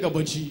tashe ka daga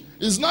bacci.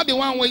 It's not the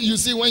one when you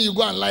see when you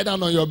go and lie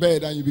down on your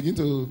bed and you begin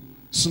to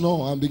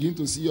snore and begin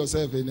to see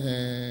yourself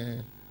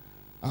in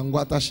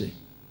Angwatashe.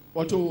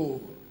 Wato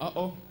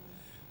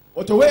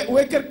wato wai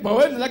ba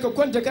wai zaka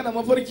kwanta kana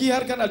mafarki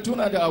har kana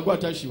tuna da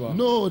Agwatashi ba.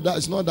 No,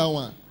 that's not that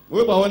one.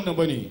 Wai ba wannan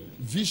bane.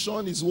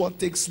 Vision is what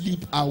takes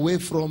sleep away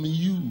from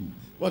you.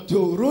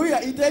 Wato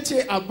ruya ita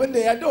ce abin da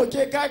ya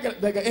dauke ka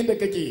daga inda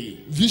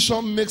kake.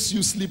 Vision makes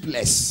you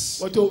sleepless.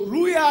 Wato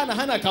ruya na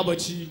hana ka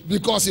bacci.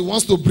 Because it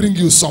wants to bring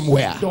you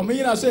somewhere. Domin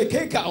yana so ya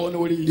kai ka a wani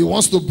wuri. It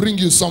wants to bring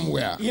you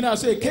somewhere. Yana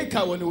so ya kai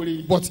ka wani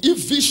wuri. But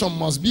if vision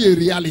must be a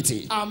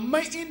reality, amma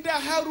inda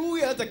har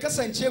ruya ta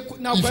kasance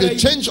na if kwarai. a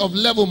change of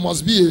level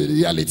must be a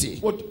reality,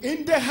 Wato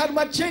inda har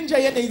ma canja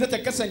yanayi za ta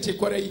kasance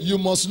kwarai. you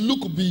must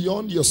look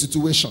beyond your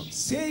situation.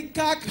 Sai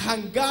ka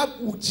hanga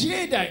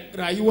wuce da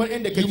rayuwar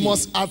inda kake. You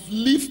must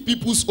outlive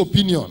people's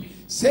opinion.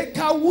 Sai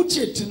ka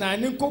wuce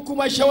tunanin ko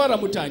kuma shawara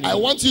mutane. I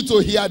want you to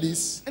hear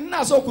this.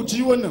 Ina so ku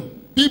ji wannan.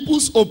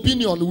 People's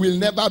opinion will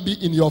never be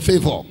in your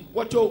favor.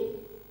 Wato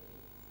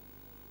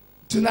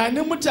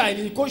tunanin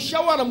mutane ko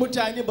shawara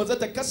mutane ba za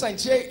ta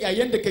kasance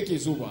yayin da kake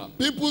so ba.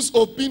 People's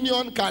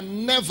opinion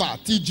can never,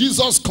 till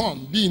Jesus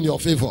come, be in your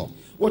favor.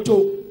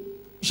 Wato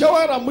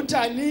shawara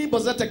mutane ba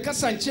za ta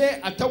kasance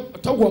a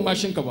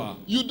tagwamashinka ba.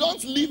 You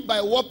don't live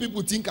by what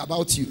people think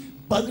about you.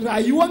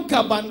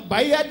 Rayuwanka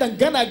ba ya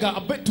dangana ga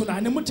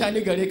tunanin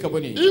mutane gare ka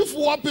bane. If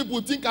what people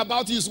think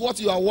about you is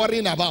what you are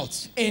worrying about,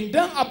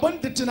 Idan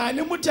abin da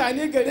tunanin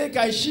mutane gare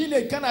ka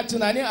shine kana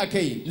tunanin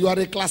akai. you are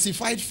a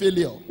classified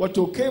failure.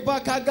 Wato kai ba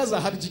ka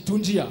gaza har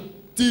tun jiya.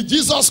 Till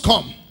Jesus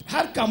come,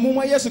 Har kamu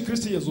ma Yesu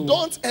Kristi ya zo.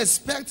 don't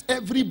expect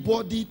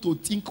everybody to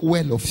think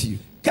well of you.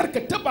 Kar ka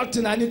taba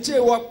tunanin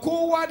cewa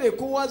kowa da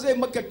kowa zai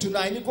maka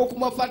tunani ko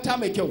kuma fata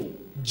mai kyau.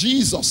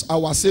 Jesus,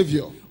 our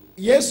Savior,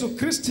 Yesu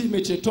Kristi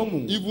mai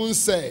cetonmu even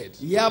said,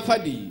 ya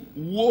faɗi,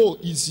 woe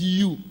is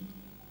you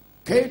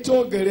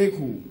kaito gare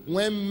ku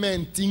when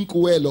men think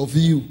well of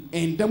you.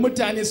 inda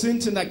mutane sun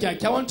tuna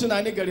kyakkyawan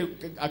tunani gare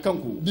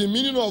akan ku. The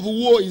meaning of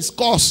woe is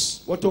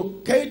curse.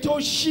 Wato kaito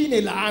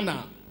shine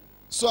la'ana.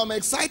 So I'm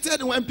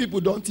excited when people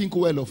don't think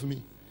well of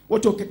me.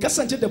 Wato ka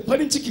kasance da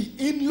farin ciki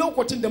in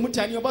lokacin da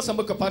mutane ba sa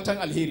maka fatan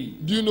alheri.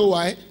 Do you know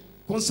why?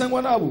 Kun san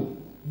wani abu?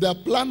 The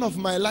plan of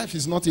my life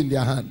is not in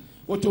their hand.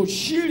 Wato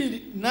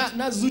shiri na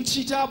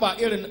zuciyata ba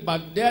irin ba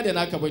daya da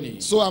naka bane.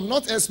 So I'm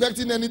not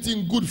expecting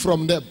anything good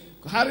from them.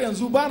 Har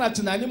yanzu ba na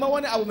tunani ma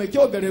wani abu mai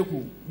kyau gare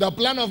ku. The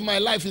plan of my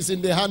life is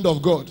in the hand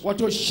of God.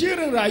 Wato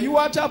shirin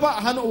rayuwata ba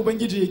a hannun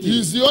Ubangiji yake.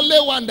 He's the only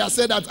one that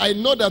said that I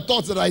know the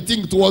thoughts that I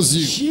think towards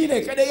you. Shi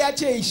ne kada ya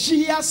ce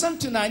shi ya san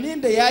tunanin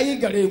da ya yi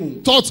gare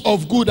mu. Thoughts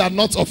of good and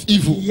not of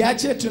evil. Ya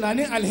ce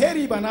tunanin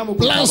alheri ba namu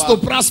ba. Plans to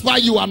prosper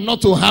you and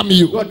not to harm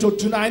you. Wato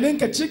tunanin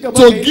ka ci gaba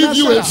To kai give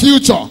you a nasara.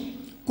 future,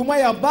 Kuma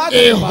ya baka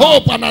a gaba.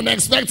 hope and an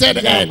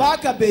expected Ya end.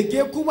 baka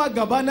bege kuma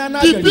gaba na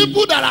The nagari.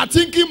 people that are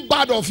thinking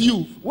bad of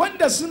you,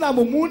 Wanda suna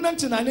mummunan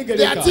tunani they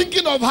gare are ka.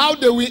 thinking of how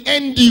they will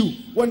end you.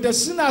 Wanda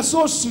suna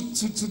so su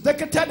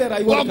dakata da But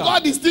rayuwarka.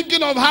 God is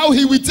thinking of how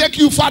He will take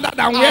you further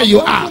than where you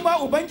Amma are. kuma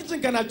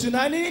Ubangijinka na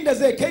tunani inda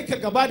zai kai ka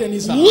gaba da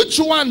nisa. Which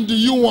one do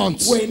you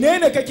want? Wane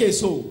ne kake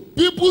so?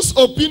 People's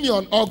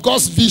opinion or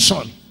God's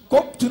vision?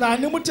 Ko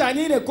tunanin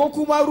mutane ne ko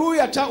kuma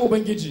ruya ta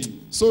Ubangiji?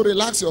 So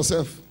relax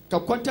yourself. Ka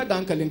kwantar da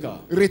hankalinka.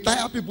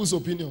 Retire people's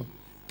opinion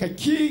Ka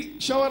ki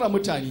shawara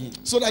mutane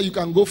so that you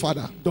can go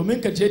further.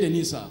 domin ka je da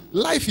nisa.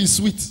 Life is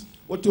sweet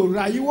Wato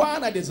rayuwa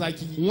na da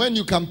zaki. when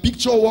you can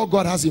picture what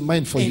God has in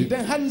mind for you.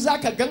 Idan har za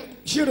ka gan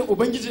shirin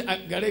Ubangiji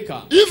a gare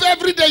ka. If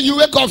every day you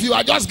wake up, you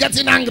are just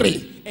getting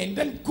angry.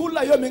 Idan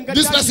kula yau min ga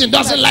This person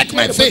doesn't like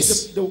my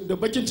face. Da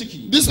bakin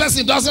ciki. This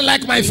person doesn't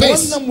like my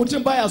face. Wannan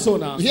mutum baya so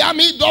na. Hear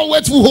me? Don't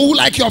wait for who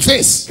like your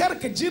face. Kar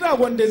ka jira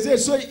wanda zai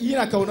so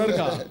yana kaunar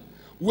ka.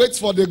 Wait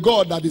for the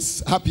God that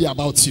is happy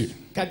about you.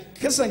 Ka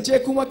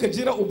kasance kuma ka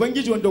jira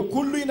Ubangiji wanda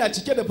kullu yana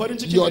cike da farin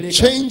ciki Your gare ka.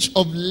 change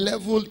of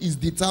level is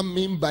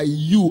determined by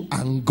you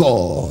and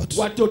God.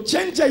 Wato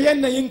canja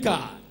yanayinka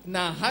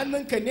na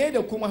hannunka ne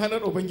da kuma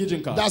hannun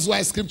Ubangijinka. That's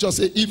why scripture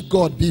says, if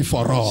God be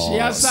for Shi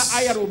yasa us,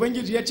 ayar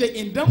Ubangiji ya ce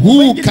idan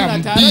Who Ubangiji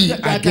can na be tare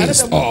da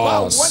against mu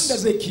ba us? wanda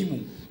zai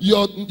kimu.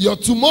 your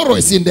tomorrow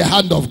is in the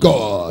hand of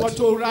God.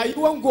 Wato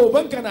rayuwan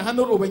gobanka na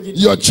hannun Ubangiji.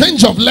 Your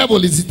change of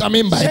level is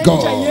determined by Canja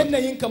God.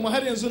 yanayinka mu har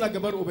yanzu na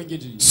gabar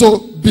Ubangiji. So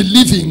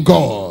believe in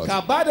God.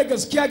 Ka ba da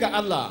gaskiya ga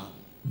Allah.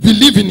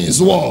 Believe in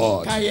his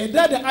word. Ka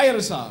yadda da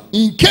ayarsa.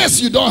 In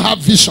case you don't have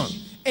vision,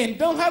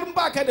 Idan har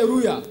baka da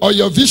ruya, or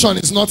your vision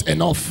is not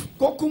enough,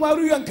 ko kuma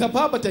ruyan ka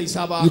fa bata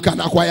isa ba, you can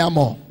acquire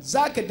more.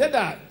 zaka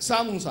dada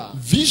samun sa.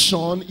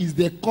 Vision is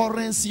the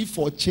currency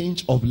for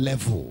change of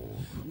level.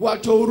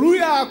 Wato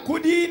ruya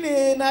kudi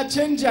ne na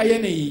canja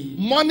yanayi.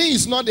 Money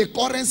is not the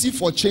currency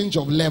for change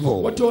of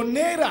level. Wato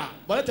naira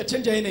ba za ta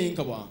canja yanayin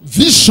ka ba.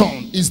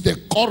 Vision is the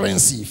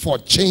currency for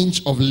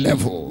change of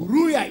level.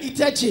 Ruya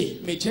ita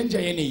ce mai canja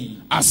yanayi.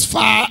 As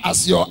far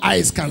as your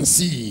eyes can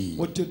see.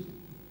 Wato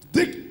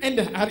duk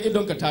inda har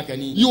idon ka taka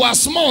ni. You are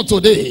small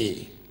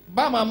today,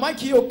 Ba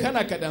mamaki yau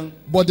kana kadan,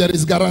 but there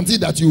is guarantee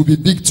that you will be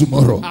big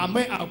tomorrow.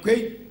 amma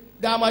akwai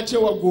dama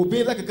cewa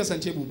gobe zaka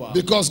kasance buba.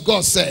 Because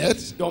God said,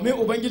 Domin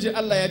Ubangiji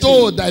Allah ya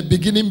though ce, thy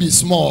beginning be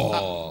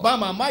small, ba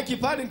mamaki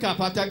farin ka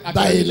fata a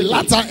thy kan take,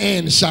 latter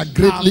end shall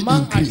greatly amma a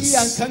increase.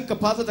 iyan kanka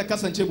fata ta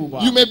kasance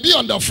buba. You may be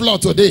on the floor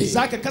today,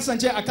 Zaka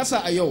kasance a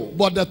kasa a yau,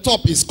 but the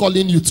top is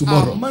calling you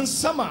tomorrow. amma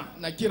sama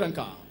na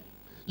kiranka.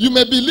 You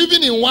may be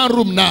living in one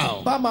room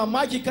now, Ba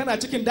mamaki kana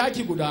cikin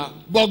daki guda,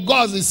 but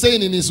God is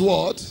saying in his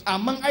word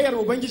amma ayar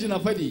Ubangiji na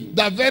fadi,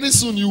 that very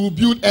soon you will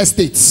build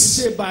estates.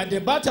 ce ba da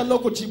bata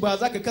lokaci ba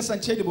zaka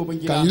kasance da babban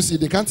Can you gida. see?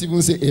 They can't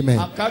even say amen.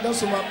 Ka gan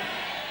su ma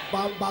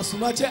ba su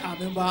ma ce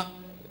amin ba.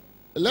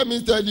 Let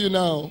me tell you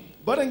now,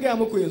 Barin gaya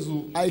muku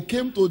yanzu, I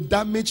came to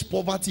damage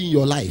poverty in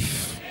your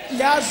life.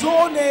 ya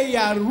zo ne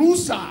ya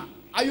rusa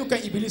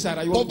ayyukan Iblis a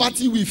rayuwar.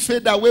 Poverty will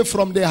fade away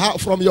from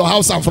from your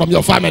house and from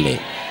your family.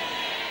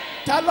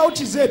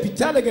 Talauci zai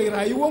fita daga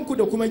rayuwanku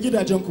da kuma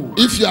gidajenku.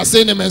 If you are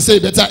saying amen, say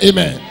better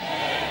amen.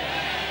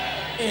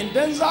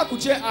 Idan za ku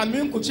ce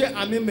amin, ku ce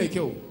amin mai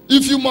kyau.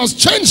 If you must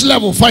change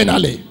level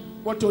finally,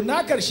 Wato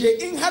na karshe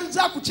in har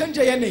za ku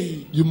canja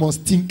yanayi, you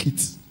must think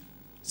it.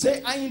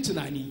 sai an yi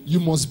tunani, You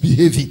must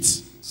behave it.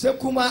 sai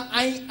kuma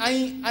an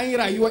yi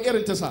rayuwa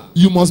irin ta sa,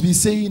 You must be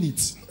saying it.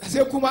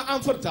 sai kuma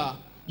an furta,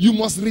 You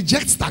must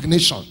reject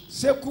stagnation.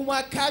 sai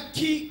kuma ka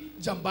ki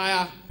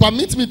jambaya.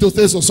 Permit me to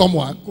say to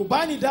someone, Ku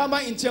bani dama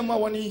in ce ma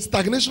wani,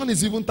 stagnation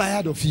is even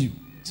tired of you.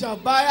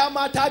 jambaya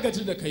ma ta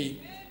gaji da kai.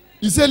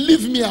 You say,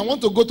 leave me, I want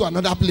to go to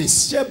another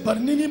place. Ce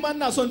barni ni ma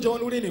ina son je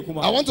wani wuri ne I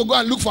kuma. want to go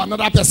and look for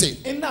another person.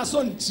 Ina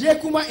son je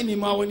kuma in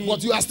nema wani.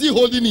 But you are still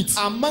holding it.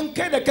 Amma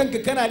kai da kanka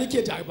kana rike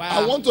I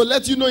jambaya. want to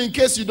let you know in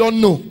case you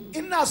don't know.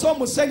 Ina so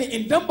mu sani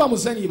idan ba mu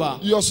sani ba.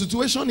 Your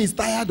situation is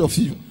tired of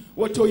you.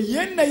 Wato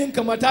yanayin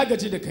ka ma ta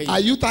gaji da kai. Are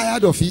you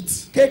tired of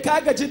it? Kai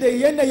ka gaji da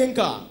yanayin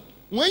ka.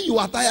 When you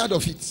are tired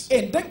of it,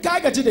 Idan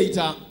ka gaji da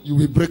ita, you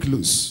will break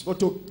loose.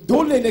 wato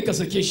dole ne ka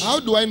sake shi. How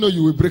do I know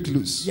you will break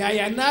loose?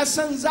 Yaya na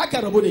san za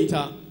ka rabu da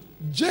ita?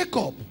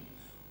 Jacob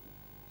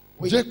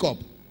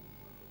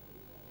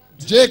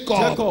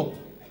Jacob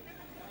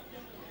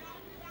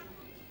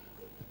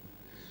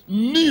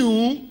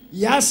knew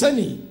ya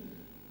sani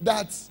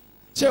that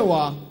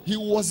cewa he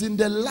was in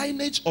the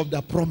lineage of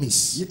the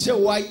promise. ya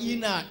cewa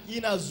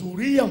ina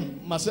zuriyan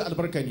masu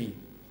albarka ne.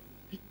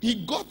 He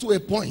got to a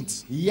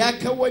point. Ya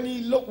kai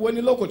wani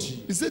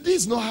lokaci. He said, this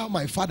is not how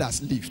my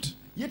fathers lived.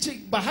 Ya ce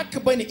ba haka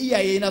bane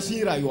iyaye na sun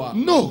yi rayuwa.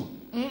 No.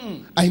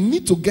 I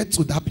need to get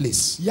to that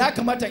place. Ya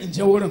kamata in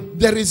je wurin.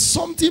 There is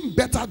something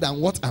better than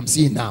what I'm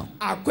seeing now.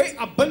 Akwai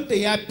abin da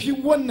ya fi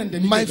wannan da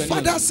My nake gani.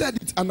 father said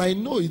it and I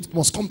know it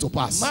must come to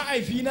pass.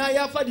 Ma'aifina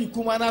ya faɗi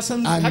kuma na san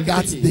And haka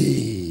that take.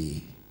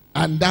 day,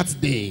 and that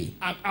day,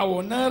 A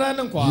wannan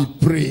ranar he kwa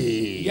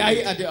prayed, ya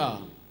yi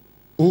addu'a.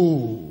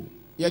 oh,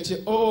 Ya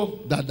ce, oh,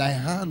 that thy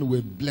hand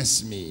will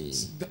bless me.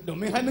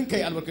 domin hannunka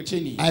ya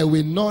albarkace ni. I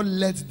will not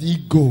let thee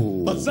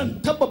go Ba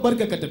zan taba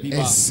barka ka tafi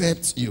ba.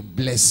 except you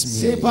bless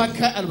Sai me. ba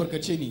ka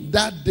albarkace ni.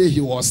 That day he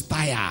was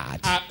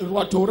tired A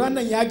wato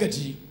ranar ya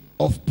gaji.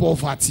 of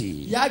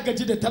poverty. Ya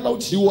gaji da He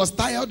talauci. was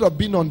tired of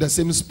being on the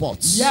same spot.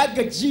 Ya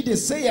gaji da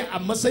saya a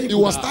matsayi He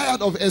was guda.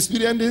 tired of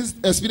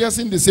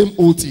experiencing the same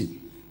OT.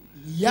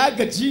 Ya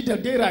gaji da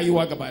dai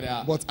rayuwa gaba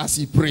daya. But as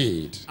he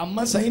prayed,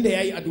 Amma sahin da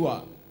ya yi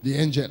addu'a. the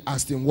angel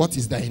asked him, what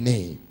is thy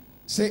name?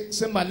 Sai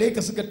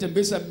malaika suka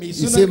tambaye sa me He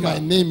said, my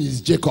sunanka? name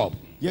is Jacob.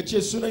 Ya ce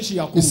sunan shi He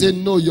Yakubu. said,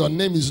 no, your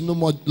name is no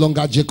more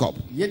longer Jacob,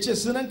 Ya ce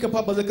sunanka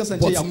fa ba zai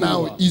kasance but Yakubu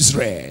now ba.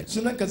 Israel.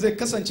 Sunanka zai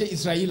kasance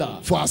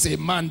Isra'ila. For as a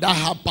man that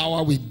have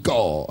power with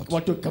God,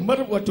 Wato kamar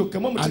mutum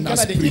And kana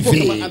has da iko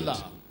prevailed. kamar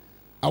Allah.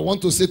 I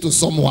want to say to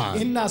someone,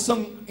 Ina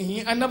son in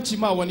yi annabci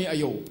ma wani a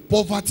yau.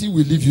 poverty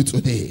will leave you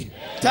today.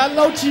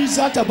 Talauci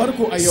za ta bar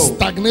ku a yau.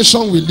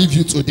 Stagnation will leave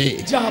you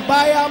today. Ja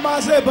baya ma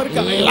zai bar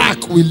ka a yau.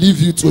 Lack will leave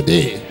you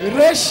today.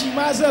 Reshi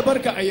ma zai bar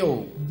ka a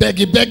yau.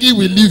 Beggy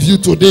will leave you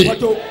today.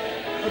 Wato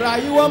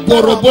rayuwan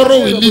bara ma Boro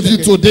zai will rabu leave da you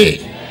kai.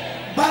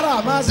 today.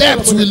 Bara ma zai Debt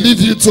rabu da will kai.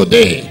 leave you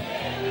today.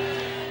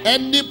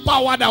 Any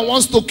power that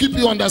wants to keep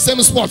you on the same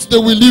spot, they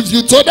will leave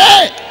you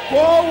today.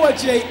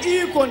 Kowace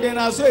ikon da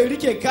na so ya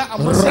rike ka a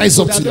matsayin Rise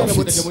up guda to your zai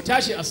rabu da feet. kai. Mu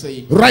tashi a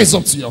sayi. Rise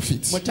up to your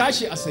feet. Mu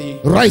tashi a sayi.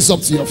 Rise up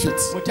to your feet.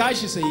 Mu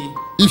tashi sayi.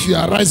 If you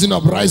are rising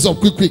up, rise up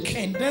quick.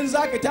 Idan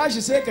za ka tashi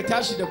sai ka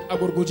tashi da a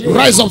gurguje.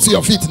 Rise up to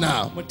your feet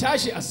now. Mu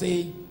tashi a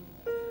sayi.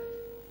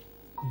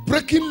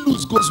 Breaking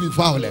loose goes with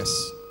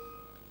violence.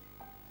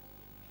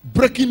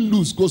 Breaking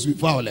loose goes with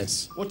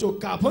violence.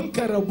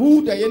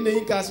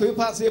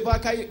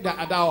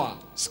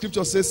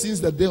 Scripture says,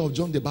 since the day of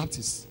John the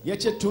Baptist, the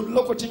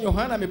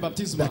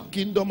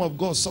kingdom of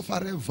God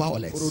suffered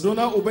violence, and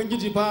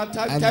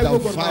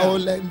the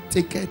violent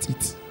taketh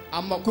it.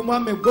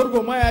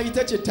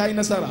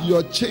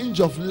 Your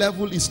change of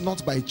level is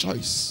not by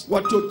choice.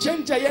 It's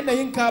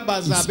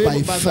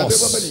by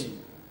force.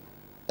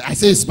 I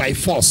say it's by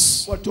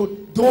force.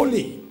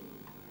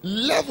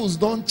 Levels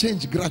don't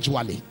change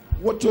gradually.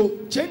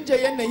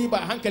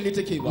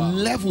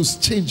 Levels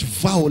change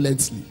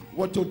violently.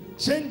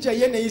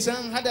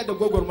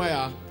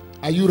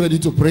 Are you ready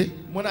to pray?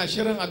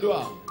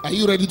 Are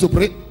you ready to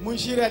pray?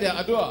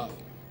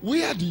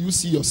 Where do you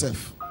see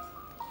yourself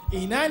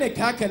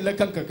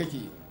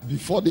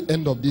before the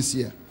end of this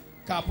year?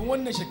 Where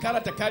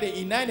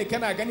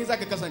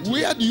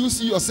do you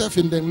see yourself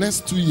in the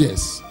next 2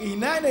 years?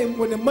 Where do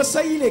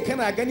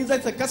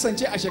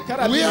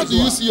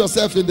you see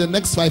yourself in the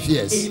next 5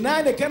 years?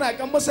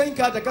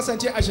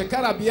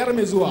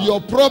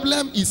 Your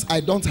problem is,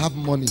 I don't have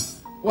money.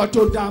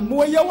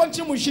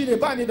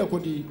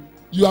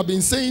 You have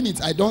been saying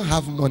it, I don't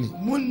have money.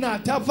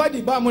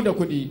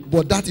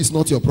 But that is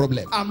not your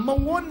problem.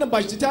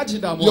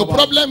 Your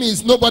problem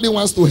is, nobody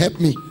wants to help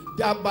me.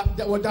 But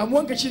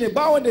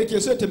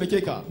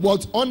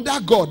under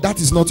God, that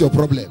is not your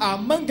problem.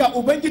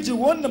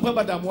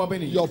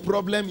 Your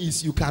problem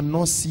is, you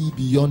cannot see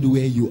beyond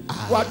where you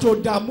are.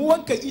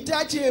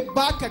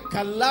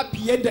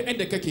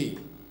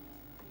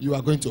 You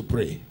are going to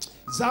pray.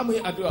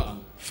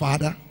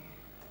 Father,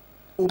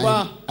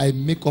 I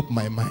make up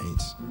my mind.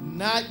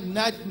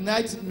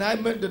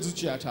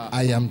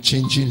 I am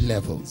changing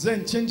level.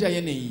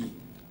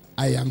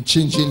 I am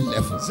changing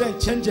level.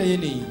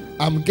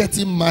 I'm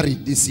getting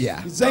married this year.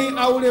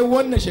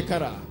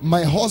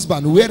 My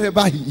husband,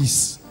 wherever he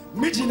is,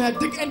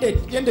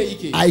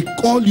 I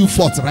call you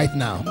forth right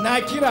now.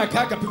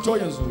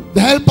 The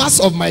helpers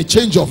of my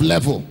change of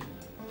level,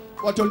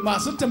 wherever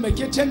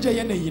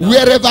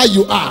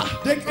you are,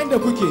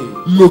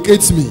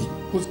 locate me.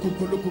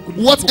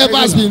 Whatever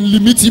has been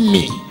limiting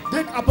me,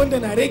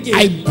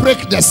 I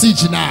break the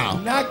siege now.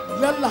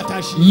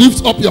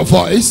 Lift up your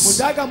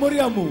voice.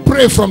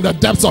 Pray from the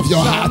depths of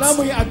your heart.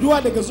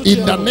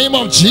 In the name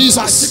of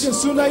Jesus.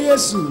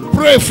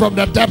 Pray from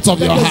the depths of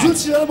your heart.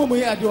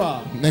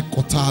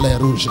 Nekotale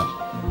ruja.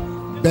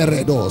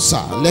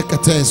 Beredosa.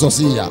 Lekete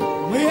zosia.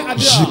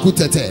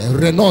 Jikutete.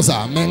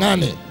 Renoza.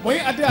 Mengane.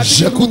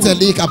 Jekute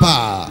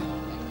likapa.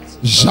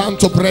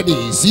 Janto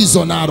predi.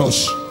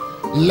 Zizonarosh.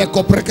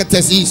 Leko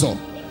prekete zizo.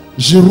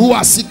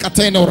 Jirua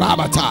sikateno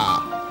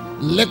rabata.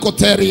 Leko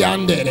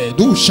teriandere.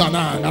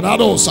 Dushana.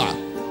 Nanadosa.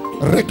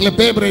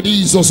 Reklepebre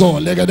di zozo.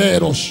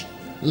 Legaderosh.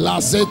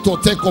 Lazeto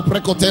teko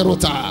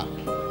prekoterota.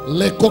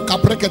 Leko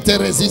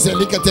kapreketere zize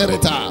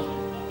liketereta.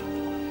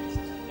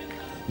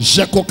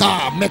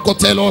 Jekoka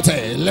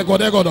mekotelote.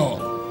 Legodegodo.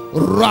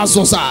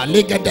 Razosa.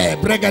 Ligade.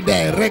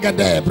 Bregade.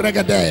 Regade.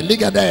 Bregade.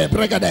 Ligade.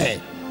 Bregade.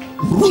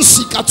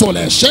 Rusi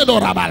katole. Shedo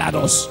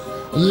rabalados.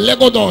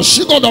 Legodo,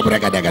 shigodo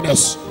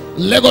bregadegados.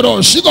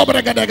 Legodo, shigo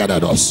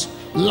bregadegados.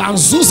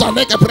 Lanzuza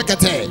neke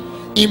prekete.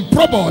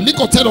 Improbo,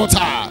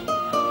 likotelota.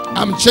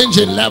 I'm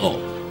changing level.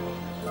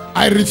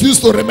 I refuse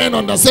to remain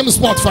on the same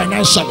spot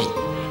financially.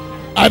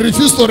 I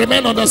refuse to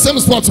remain on the same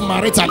spot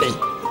maritally.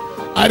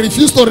 I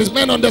refuse to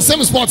remain on the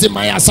same spot in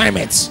my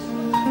assignments.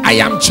 I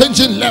am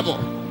changing level.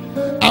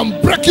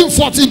 I'm breaking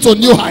forth into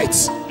new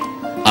heights.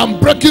 I'm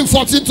breaking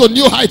forth into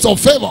new heights of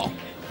favor,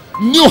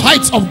 new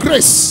heights of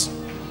grace,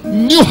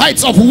 new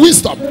heights of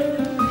wisdom,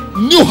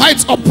 new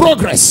heights of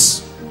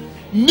progress,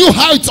 new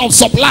heights of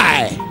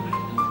supply,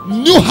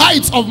 new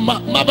heights of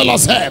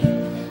marvelous help.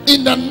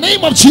 In the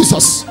name of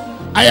Jesus,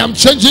 I am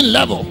changing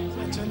level.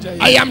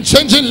 I am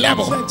changing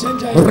level.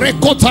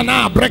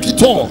 Rekotana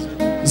brekito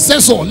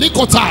zeso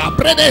likota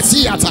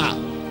bredesiata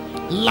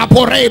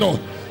laporedo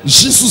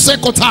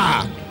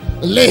jisusekota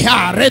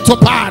leha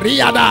retopa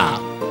riada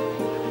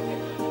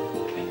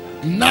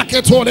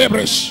naketo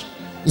lebresh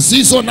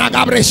zizo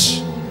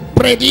nagabresh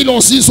predilo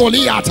zizo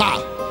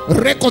liata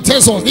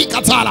rekotezo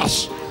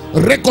likatalash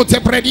rekote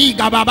predi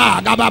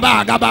gababa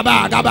gababa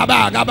gababa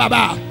gababa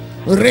gababa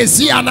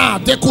reziana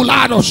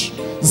dekulanos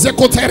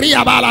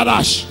zekoteria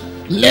baladash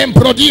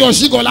Lemprodio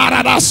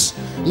gigolaradas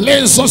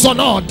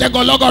lenzozono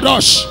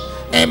degologodosh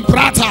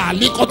emprata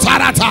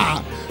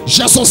likotarata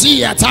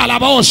jasosia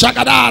talabo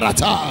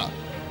shagadarata.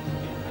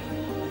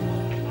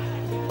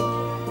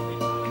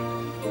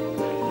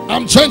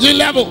 I'm changing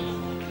level.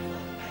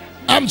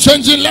 I'm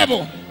changing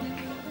level.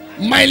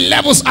 My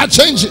levels are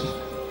changing.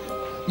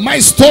 My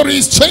story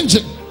is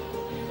changing.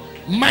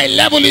 My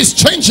level is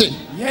changing.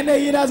 In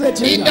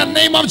the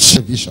name of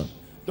Jesus.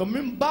 It's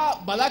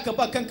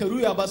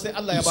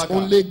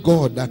only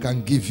God that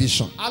can give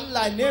vision.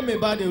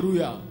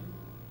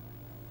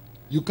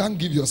 You can't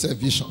give yourself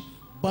vision.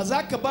 It's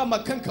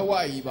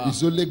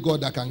only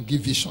God that can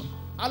give vision.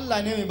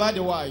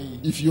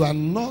 If you are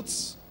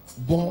not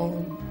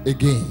born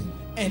again,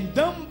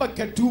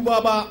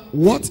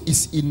 what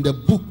is in the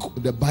book,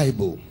 the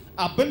Bible,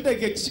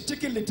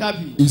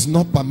 is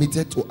not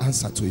permitted to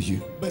answer to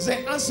you.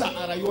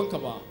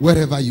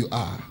 Wherever you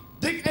are,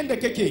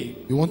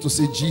 you want to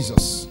say,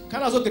 Jesus,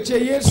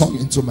 come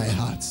into my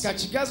heart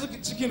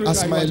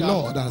as my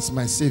Lord, as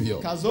my Savior,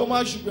 so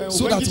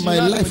that my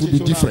life will be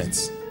different,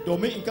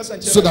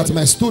 so that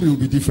my story will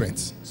be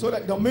different.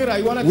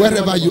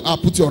 Wherever you are,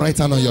 put your right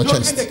hand on your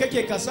chest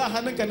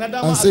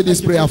and say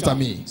this prayer after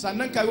me.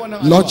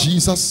 Lord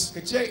Jesus,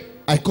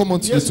 I come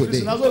unto you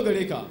today.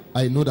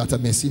 I know that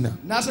I'm a sinner.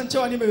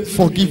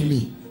 Forgive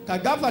me.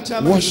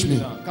 Wash me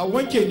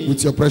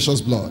with your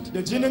precious blood.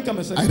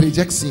 I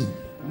reject sin.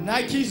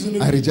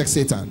 I reject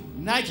Satan.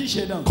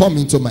 Come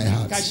into my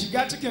heart.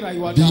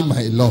 Be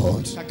my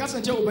Lord.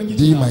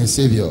 Be my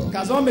Savior.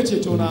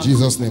 In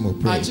Jesus' name we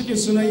pray.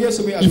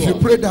 If you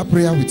pray that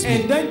prayer with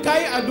me,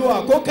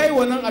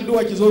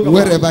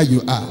 wherever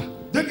you are,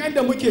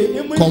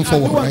 come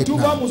forward right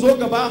now.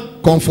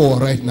 Come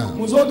forward right now.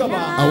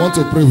 I want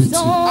to pray with you.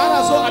 I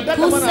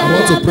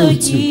want to pray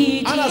with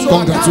you.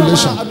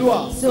 Congratulations.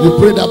 You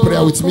pray that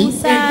prayer with me.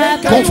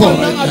 Come forward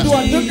right now.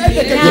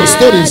 Your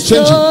story is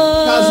changing.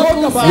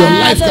 Your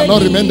life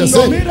cannot remain the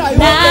same.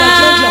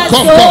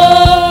 Come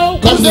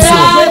this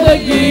way.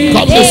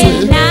 Come this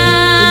way.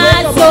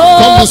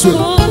 Come this way.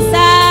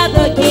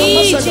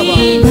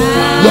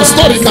 Your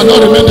story cannot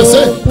remain the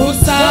same.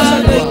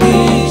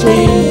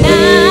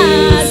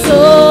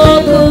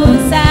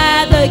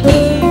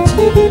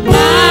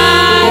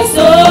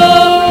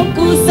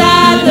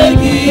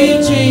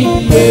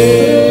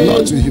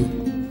 Lord, to you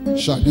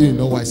shall you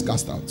no wise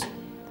cast out.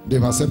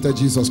 They've accepted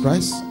Jesus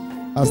Christ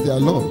as their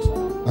Lord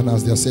and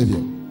as their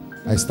Savior.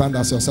 I stand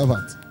as your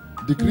servant,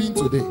 decreeing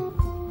today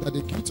that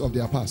the guilt of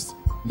their past,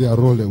 they are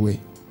rolled away.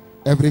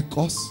 Every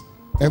curse,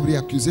 every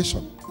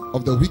accusation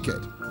of the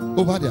wicked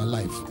over their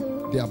life,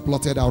 they are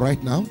blotted out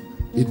right now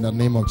in the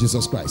name of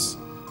Jesus Christ.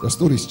 Your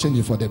story is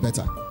changing for the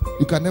better.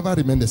 You can never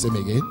remain the same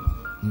again.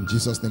 In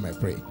Jesus' name I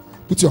pray.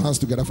 Put your hands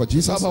together for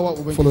Jesus.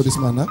 Follow this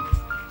man now.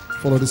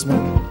 Follow this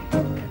man.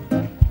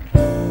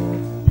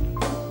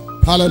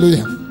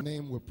 Hallelujah.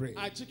 Name we pray.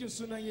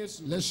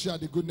 Let's share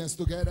the goodness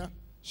together.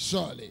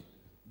 Surely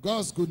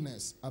God's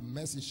goodness and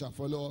mercy shall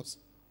follow us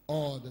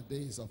all the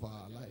days of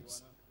our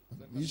lives.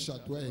 We shall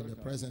dwell in the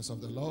presence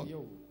of the Lord.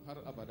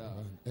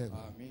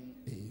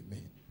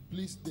 Amen.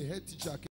 Please, the head teacher